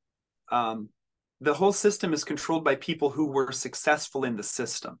the whole system is controlled by people who were successful in the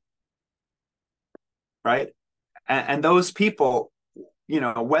system, right? And those people, you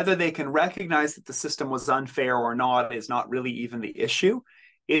know, whether they can recognize that the system was unfair or not is not really even the issue.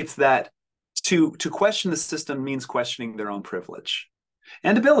 It's that to question the system means questioning their own privilege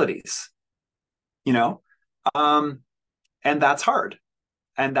and abilities, you know, and that's hard.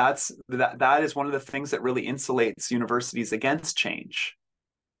 And that is one of the things that really insulates universities against change,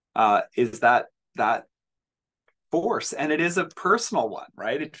 is that force. And it is a personal one,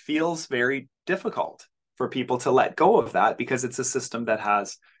 right? It feels very difficult for people to let go of that, because it's a system that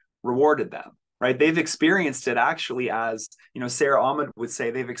has rewarded them, right? They've experienced it actually as, you know, Sarah Ahmed would say,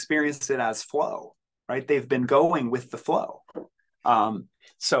 they've experienced it as flow, right? They've been going with the flow.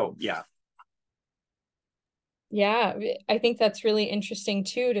 So yeah. Yeah, I think that's really interesting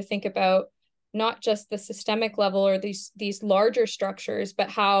too, to think about not just the systemic level or these larger structures,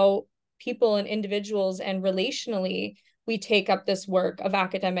 but how people and individuals and relationally we take up this work of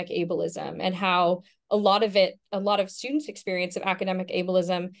academic ableism, and how a lot of students' experience of academic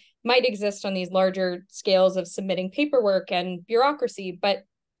ableism might exist on these larger scales of submitting paperwork and bureaucracy, but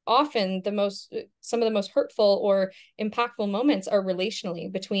often some of the most hurtful or impactful moments are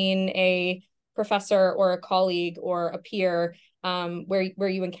relationally between a professor or a colleague or a peer, where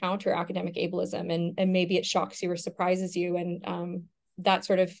you encounter academic ableism, and maybe it shocks you or surprises you, and that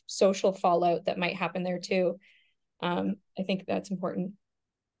sort of social fallout that might happen there too. I think that's important.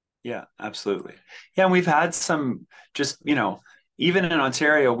 Yeah, absolutely. Yeah, and we've had some, just, you know, even in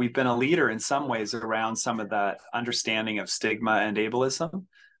Ontario, we've been a leader in some ways around some of that understanding of stigma and ableism,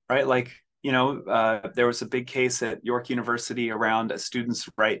 right? Like, you know, there was a big case at York University around a student's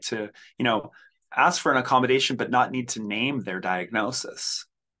right to, you know, ask for an accommodation, but not need to name their diagnosis,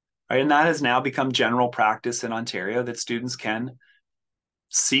 right? And that has now become general practice in Ontario, that students can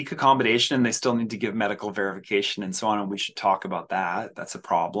seek accommodation, and they still need to give medical verification and so on. And we should talk about that. That's a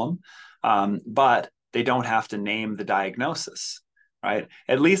problem. But they don't have to name the diagnosis, right?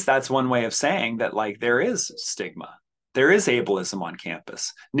 At least that's one way of saying that, like, there is stigma, there is ableism on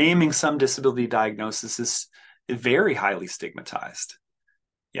campus. Naming some disability diagnosis is very highly stigmatized.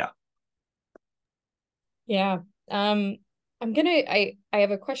 Yeah. Yeah. I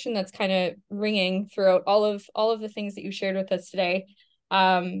have a question that's kind of ringing throughout all of the things that you shared with us today.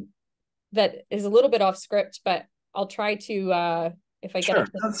 That is a little bit off script, but I'll try to if I get Sure, it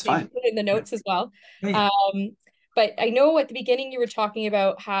to that's maybe fine. put it in the notes as well. Yeah. But I know at the beginning you were talking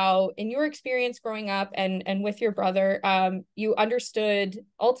about how in your experience growing up and with your brother, you understood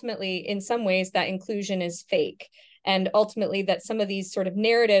ultimately in some ways that inclusion is fake. And ultimately that some of these sort of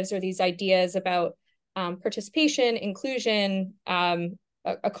narratives or these ideas about participation, inclusion,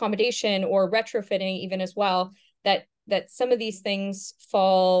 accommodation, or retrofitting even as well, that some of these things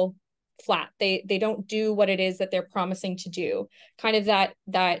fall flat. They don't do what it is that they're promising to do. Kind of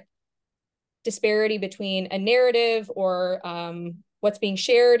that disparity between a narrative or what's being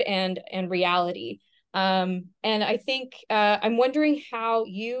shared and reality. And I think I'm wondering how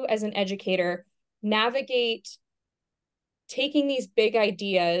you as an educator navigate taking these big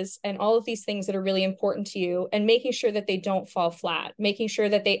ideas and all of these things that are really important to you and making sure that they don't fall flat, making sure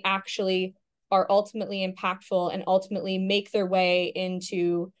that they actually are ultimately impactful and ultimately make their way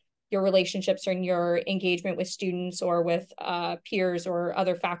into your relationships or in your engagement with students or with peers or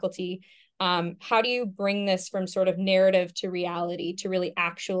other faculty. How do you bring this from sort of narrative to reality to really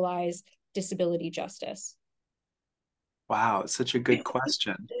actualize disability justice? Wow, it's such a good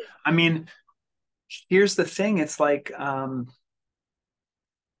question. I mean, here's the thing. It's like,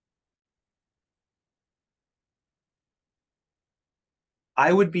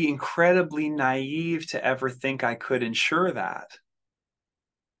 I would be incredibly naive to ever think I could ensure that.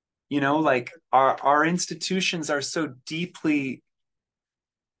 Like our institutions are so deeply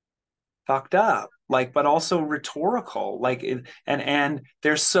fucked up, like, but also rhetorical, like, and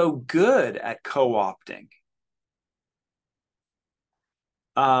they're so good at co-opting.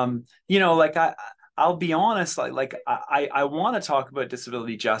 Like I'll be honest, like I want to talk about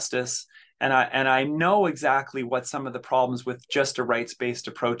disability justice, and I know exactly what some of the problems with just a rights-based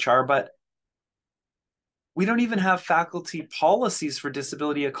approach are, but we don't even have faculty policies for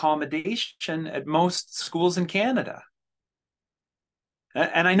disability accommodation at most schools in Canada.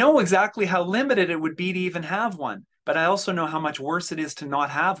 And I know exactly how limited it would be to even have one, but I also know how much worse it is to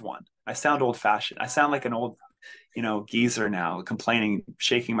not have one. I sound old-fashioned. I sound like an old, geezer now, complaining,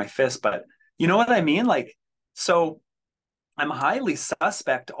 shaking my fist, but you know what I mean? Like, so I'm highly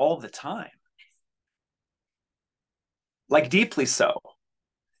suspect all the time, like deeply so.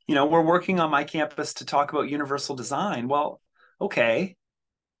 We're working on my campus to talk about universal design. Well, okay.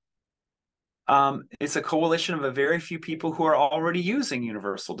 It's a coalition of a very few people who are already using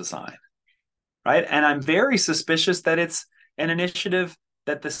universal design, right? And I'm very suspicious that it's an initiative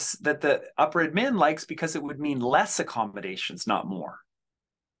that the upper admin likes because it would mean less accommodations, not more.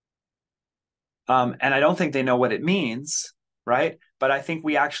 And I don't think they know what it means, right? But I think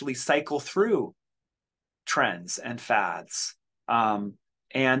we actually cycle through trends and fads,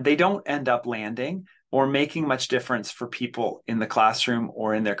 and they don't end up landing or making much difference for people in the classroom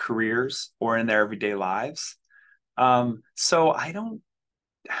or in their careers or in their everyday lives. So I don't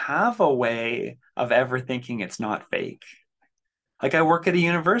have a way of ever thinking it's not fake. Like, I work at a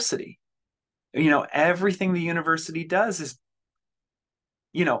university. Everything the university does is,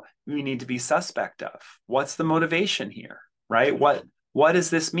 we need to be suspect of. What's the motivation here, right? What does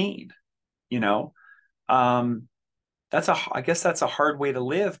this mean? You know, um, I guess that's a hard way to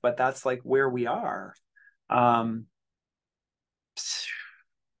live, but that's like where we are. Um,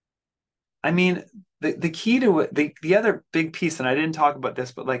 I mean, the key to it, the other big piece, and I didn't talk about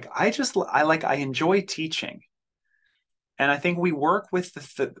this, but like I enjoy teaching, and I think we work with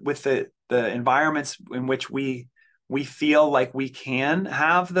the environments in which we feel like we can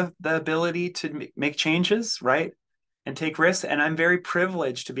have the ability to make changes, right, and take risks. And I'm very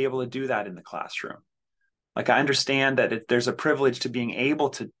privileged to be able to do that in the classroom. Like, I understand that there's a privilege to being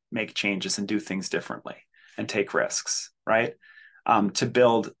able to make changes and do things differently and take risks, right, to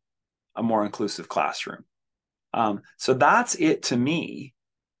build a more inclusive classroom. So that's it to me,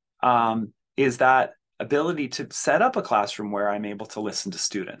 is that ability to set up a classroom where I'm able to listen to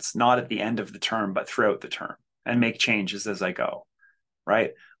students, not at the end of the term, but throughout the term, and make changes as I go,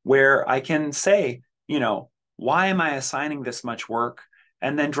 right? Where I can say, why am I assigning this much work,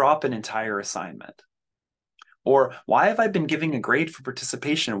 and then drop an entire assignment? Or why have I been giving a grade for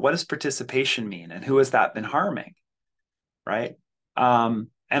participation? What does participation mean? And who has that been harming? Right. And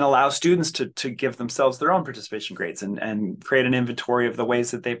allow students to give themselves their own participation grades and create an inventory of the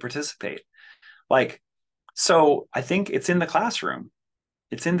ways that they participate. Like, so I think it's in the classroom,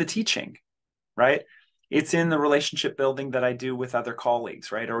 it's in the teaching, right? it's in the relationship building that I do with other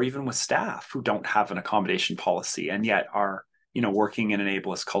colleagues, right? Or even with staff who don't have an accommodation policy and yet are, working in an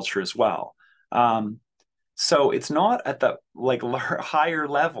ableist culture as well. So it's not at the higher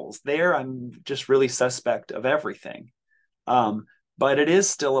levels. There, I'm just really suspect of everything. But it is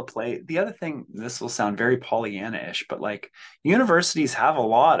still a play. The other thing, this will sound very Pollyanna-ish, but like universities have a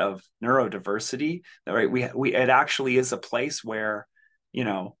lot of neurodiversity, right? It actually is a place where,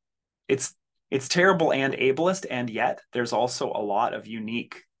 it's terrible and ableist, and yet there's also a lot of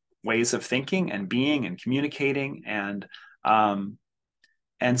unique ways of thinking and being and communicating, and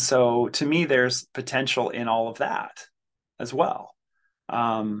so to me, there's potential in all of that as well.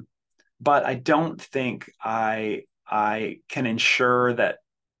 But I don't think I can ensure that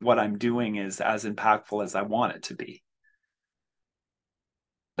what I'm doing is as impactful as I want it to be.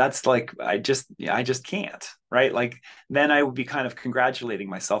 That's like, I just can't, right? Like, then I would be kind of congratulating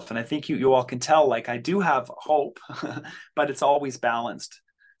myself. And I think you all can tell, like, I do have hope, but it's always balanced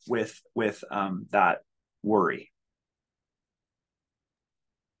with that worry.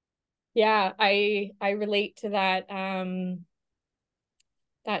 Yeah, I relate to that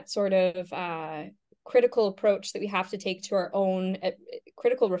that sort of critical approach that we have to take to our own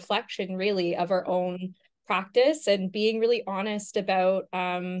critical reflection, really, of our own practice, and being really honest about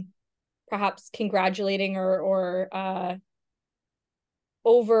perhaps congratulating or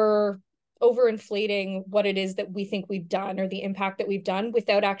overinflating what it is that we think we've done or the impact that we've done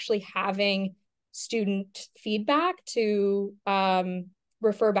without actually having student feedback to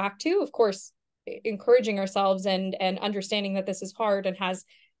refer back to. Of course, encouraging ourselves and understanding that this is hard and has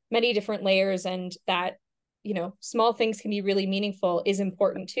many different layers, and that small things can be really meaningful is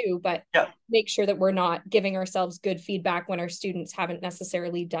important too, but Yeah. make sure that we're not giving ourselves good feedback when our students haven't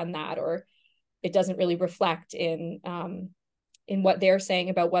necessarily done that, or it doesn't really reflect in what they're saying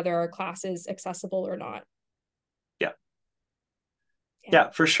about whether our class is accessible or not.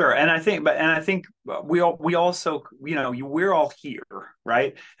 Yeah, for sure. And I think we also, we're all here,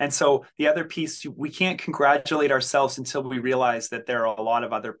 right? And so the other piece, we can't congratulate ourselves until we realize that there are a lot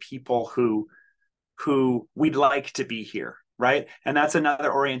of other people who we'd like to be here, right? And that's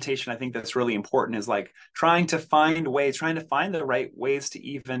another orientation I think that's really important, is like trying to find the right ways to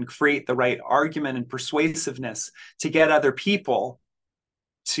even create the right argument and persuasiveness to get other people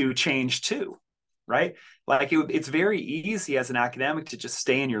to change too, right? Like it's very easy as an academic to just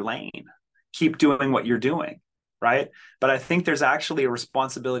stay in your lane, keep doing what you're doing, right? But I think there's actually a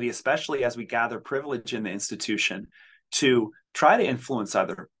responsibility, especially as we gather privilege in the institution, to try to influence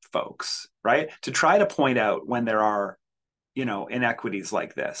other folks, right? To try to point out when there are, inequities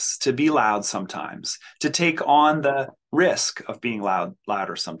like this, to be loud sometimes, to take on the risk of being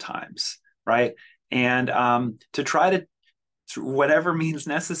louder sometimes, right? And to try to, through whatever means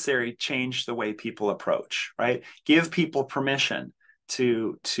necessary, change the way people approach, right? Give people permission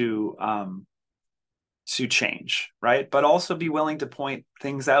to change, right? But also be willing to point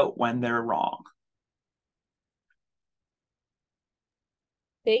things out when they're wrong.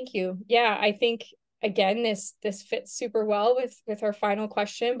 Thank you. Yeah, I think again this fits super well with our final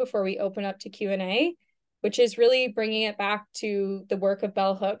question before we open up to Q&A, which is really bringing it back to the work of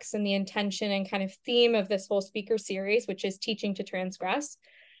bell hooks and the intention and kind of theme of this whole speaker series, which is teaching to transgress.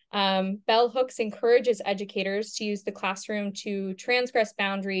 Bell hooks encourages educators to use the classroom to transgress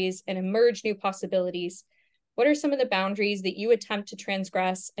boundaries and emerge new possibilities. What are some of the boundaries that you attempt to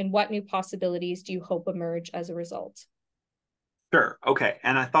transgress, and what new possibilities do you hope emerge as a result? Sure. Okay.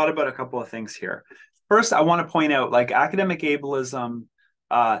 And I thought about a couple of things here. First, I want to point out, like, Academic Ableism,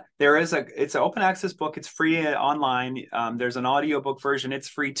 it's an open access book. It's free online. There's an audiobook version. It's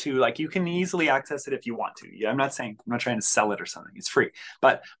free too. Like, you can easily access it if you want to. Yeah, I'm not trying to sell it or something. It's free.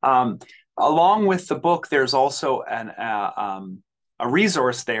 But along with the book, there's also a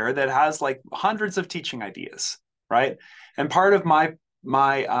resource there that has like hundreds of teaching ideas, right? And part of my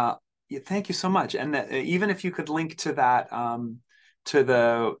thank you so much. And even if you could link to that,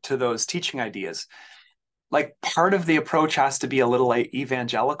 to those teaching ideas, like, part of the approach has to be a little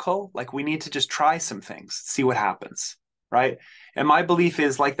evangelical. Like, we need to just try some things, see what happens, right? And my belief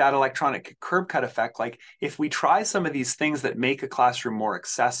is, like, that electronic curb cut effect. Like, if we try some of these things that make a classroom more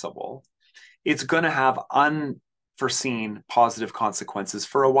accessible, it's going to have unforeseen positive consequences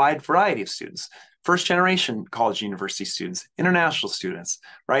for a wide variety of students. First generation college university students, international students,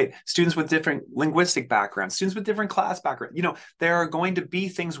 right? Students with different linguistic backgrounds, students with different class backgrounds. There are going to be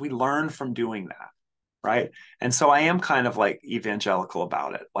things we learn from doing that, right? And so I am kind of like evangelical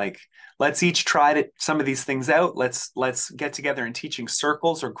about it. Like, let's each try some of these things out. Let's get together in teaching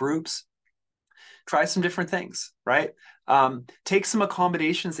circles or groups, try some different things, right? Take some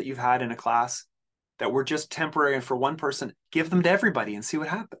accommodations that you've had in a class that were just temporary and for one person, give them to everybody and see what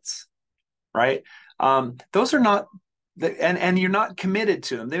happens, right? Those are not, and you're not committed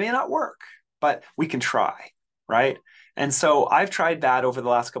to them. They may not work, but we can try, right? And so I've tried that over the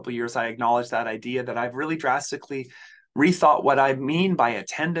last couple of years. I acknowledge that idea that I've really drastically rethought what I mean by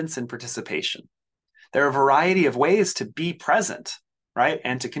attendance and participation. There are a variety of ways to be present, right,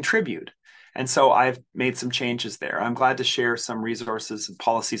 and to contribute. And so I've made some changes there. I'm glad to share some resources and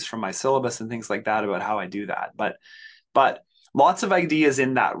policies from my syllabus and things like that about how I do that. But lots of ideas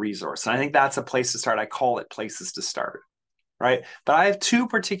in that resource. And I think that's a place to start. I call it places to start, right? But I have two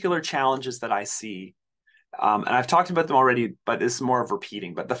particular challenges that I see. And I've talked about them already, but this is more of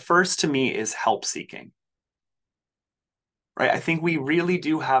repeating. But the first to me is help seeking, right? I think we really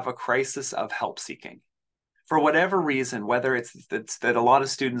do have a crisis of help seeking. For whatever reason, whether it's that a lot of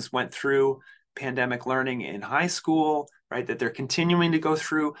students went through pandemic learning in high school, right? That they're continuing to go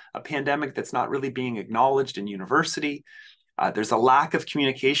through a pandemic that's not really being acknowledged in university. There's a lack of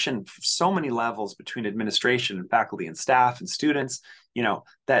communication for so many levels between administration and faculty and staff and students,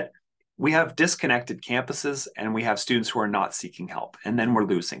 that we have disconnected campuses and we have students who are not seeking help, and then we're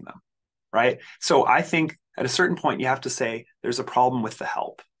losing them, right? So I think at a certain point, you have to say there's a problem with the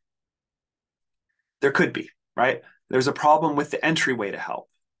help. There could be, right? There's a problem with the entryway to help.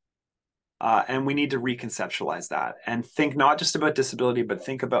 And we need to reconceptualize that and think not just about disability, but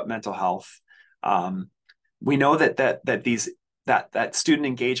think about mental health. We know that student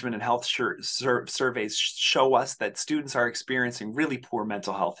engagement and health surveys show us that students are experiencing really poor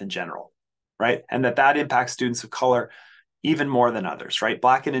mental health in general, right? And that impacts students of color even more than others, right?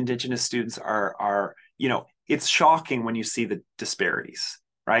 Black and Indigenous students are it's shocking when you see the disparities,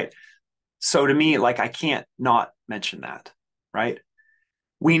 right? So to me, I can't not mention that, right?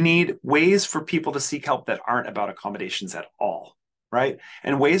 We need ways for people to seek help that aren't about accommodations at all, right?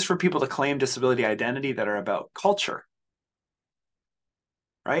 And ways for people to claim disability identity that are about culture,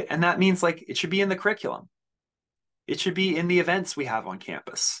 right? And that means it should be in the curriculum. It should be in the events we have on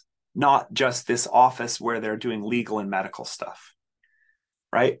campus, not just this office where they're doing legal and medical stuff,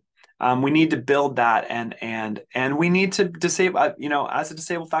 right? We need to build that, and we need to disable. As a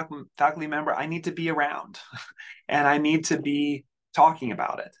disabled faculty member, I need to be around, and I need to be talking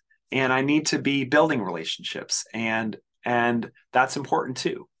about it, and I need to be building relationships, and that's important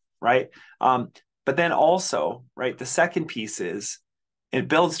too, right? But then also, right, the second piece is it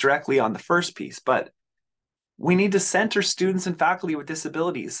builds directly on the first piece, but we need to center students and faculty with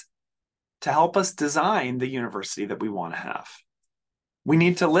disabilities to help us design the university that we want to have. We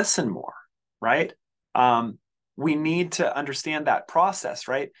need to listen more, right? We need to understand that process,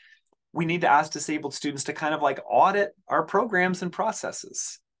 right? We need to ask disabled students to kind of audit our programs and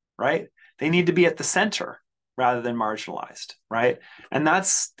processes, right? They need to be at the center rather than marginalized, right? And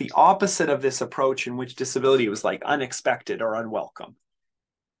that's the opposite of this approach in which disability was unexpected or unwelcome.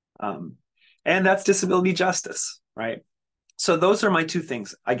 And that's disability justice, right? So those are my two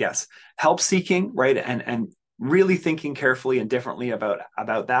things, I guess. Help seeking, right? And really thinking carefully and differently about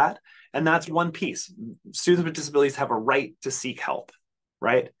that. And that's one piece. Students with disabilities have a right to seek help,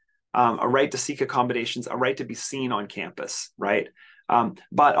 right? A right to seek accommodations, a right to be seen on campus, right?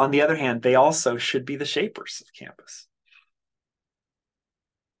 But on the other hand, they also should be the shapers of campus.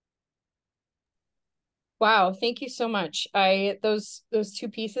 Wow, thank you so much. Those two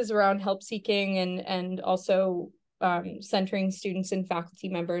pieces around help seeking and also centering students and faculty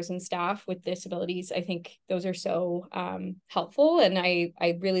members and staff with disabilities, I think those are so helpful. And I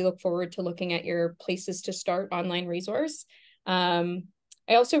really look forward to looking at your places to start online resource.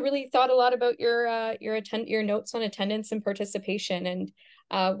 I also really thought a lot about your notes on attendance and participation. And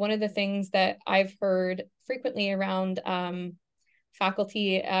one of the things that I've heard frequently around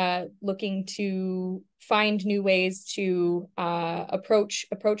faculty looking to find new ways to approach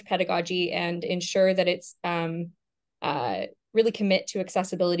pedagogy and ensure that it's really commit to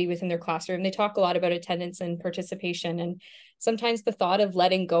accessibility within their classroom. They talk a lot about attendance and participation, and sometimes the thought of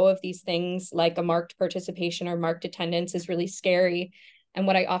letting go of these things like a marked participation or marked attendance is really scary. And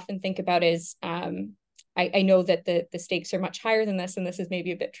what I often think about is I know that the stakes are much higher than this, and this is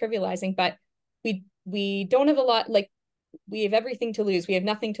maybe a bit trivializing, but we don't have a lot, we have everything to lose. We have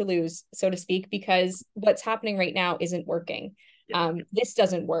nothing to lose, so to speak, because what's happening right now isn't working. This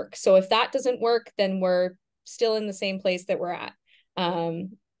doesn't work. So if that doesn't work, then we're still in the same place that we're at.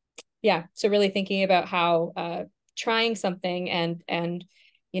 So really thinking about how trying something and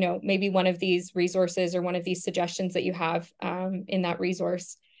maybe one of these resources or one of these suggestions that you have in that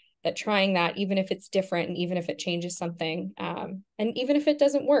resource, that trying that, even if it's different and even if it changes something, and even if it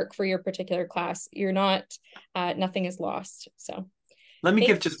doesn't work for your particular class, you're not, nothing is lost. So Let me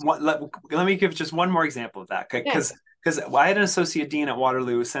give just one. Let me give just one more example of that, because I had an associate dean at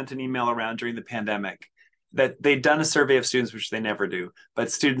Waterloo who sent an email around during the pandemic that they'd done a survey of students, which they never do,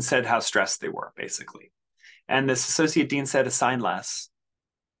 but students said how stressed they were, basically. And this associate dean said assign less.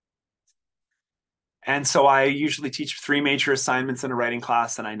 And so I usually teach 3 major assignments in a writing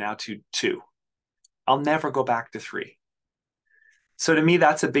class, and I now do 2. I'll never go back to 3. So to me,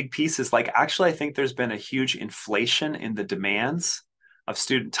 that's a big piece, is like, actually, I think there's been a huge inflation in the demands of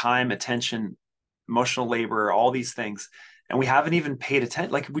student time, attention, emotional labor, all these things. And we haven't even paid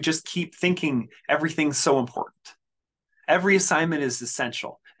attention. Like, we just keep thinking everything's so important. Every assignment is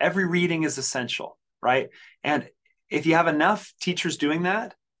essential. Every reading is essential, right? And if you have enough teachers doing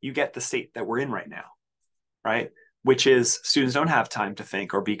that, you get the state that we're in right now, right? Which is students don't have time to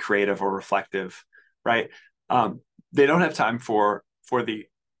think or be creative or reflective, right? They don't have time for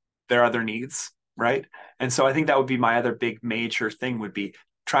their other needs, right? And so I think that would be my other big major thing, would be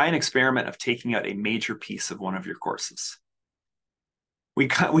try an experiment of taking out a major piece of one of your courses.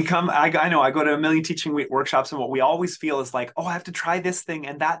 I know I go to a million teaching workshops, and what we always feel is like, oh, I have to try this thing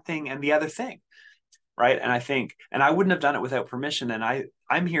and that thing and the other thing, right? And I think, and I wouldn't have done it without permission. And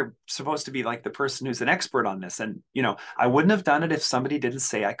I'm here supposed to be like the person who's an expert on this. And, I wouldn't have done it if somebody didn't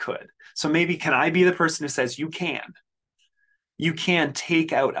say I could. So maybe can I be the person who says you can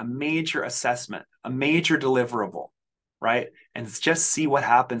take out a major assessment, a major deliverable, right? And just see what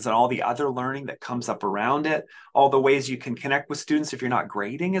happens, and all the other learning that comes up around it, all the ways you can connect with students if you're not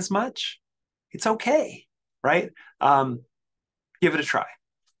grading as much. It's okay, right? Give it a try.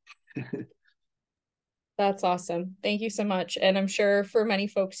 That's awesome. Thank you so much. And I'm sure for many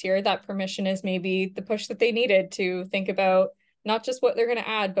folks here, that permission is maybe the push that they needed to think about not just what they're going to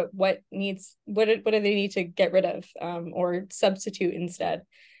add, but what do they need to get rid of, or substitute instead.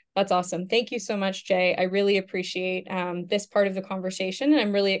 That's awesome. Thank you so much, Jay. I really appreciate this part of the conversation, and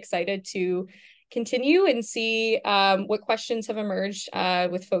I'm really excited to continue and see what questions have emerged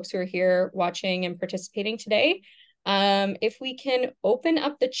with folks who are here watching and participating today. If we can open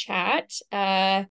up the chat,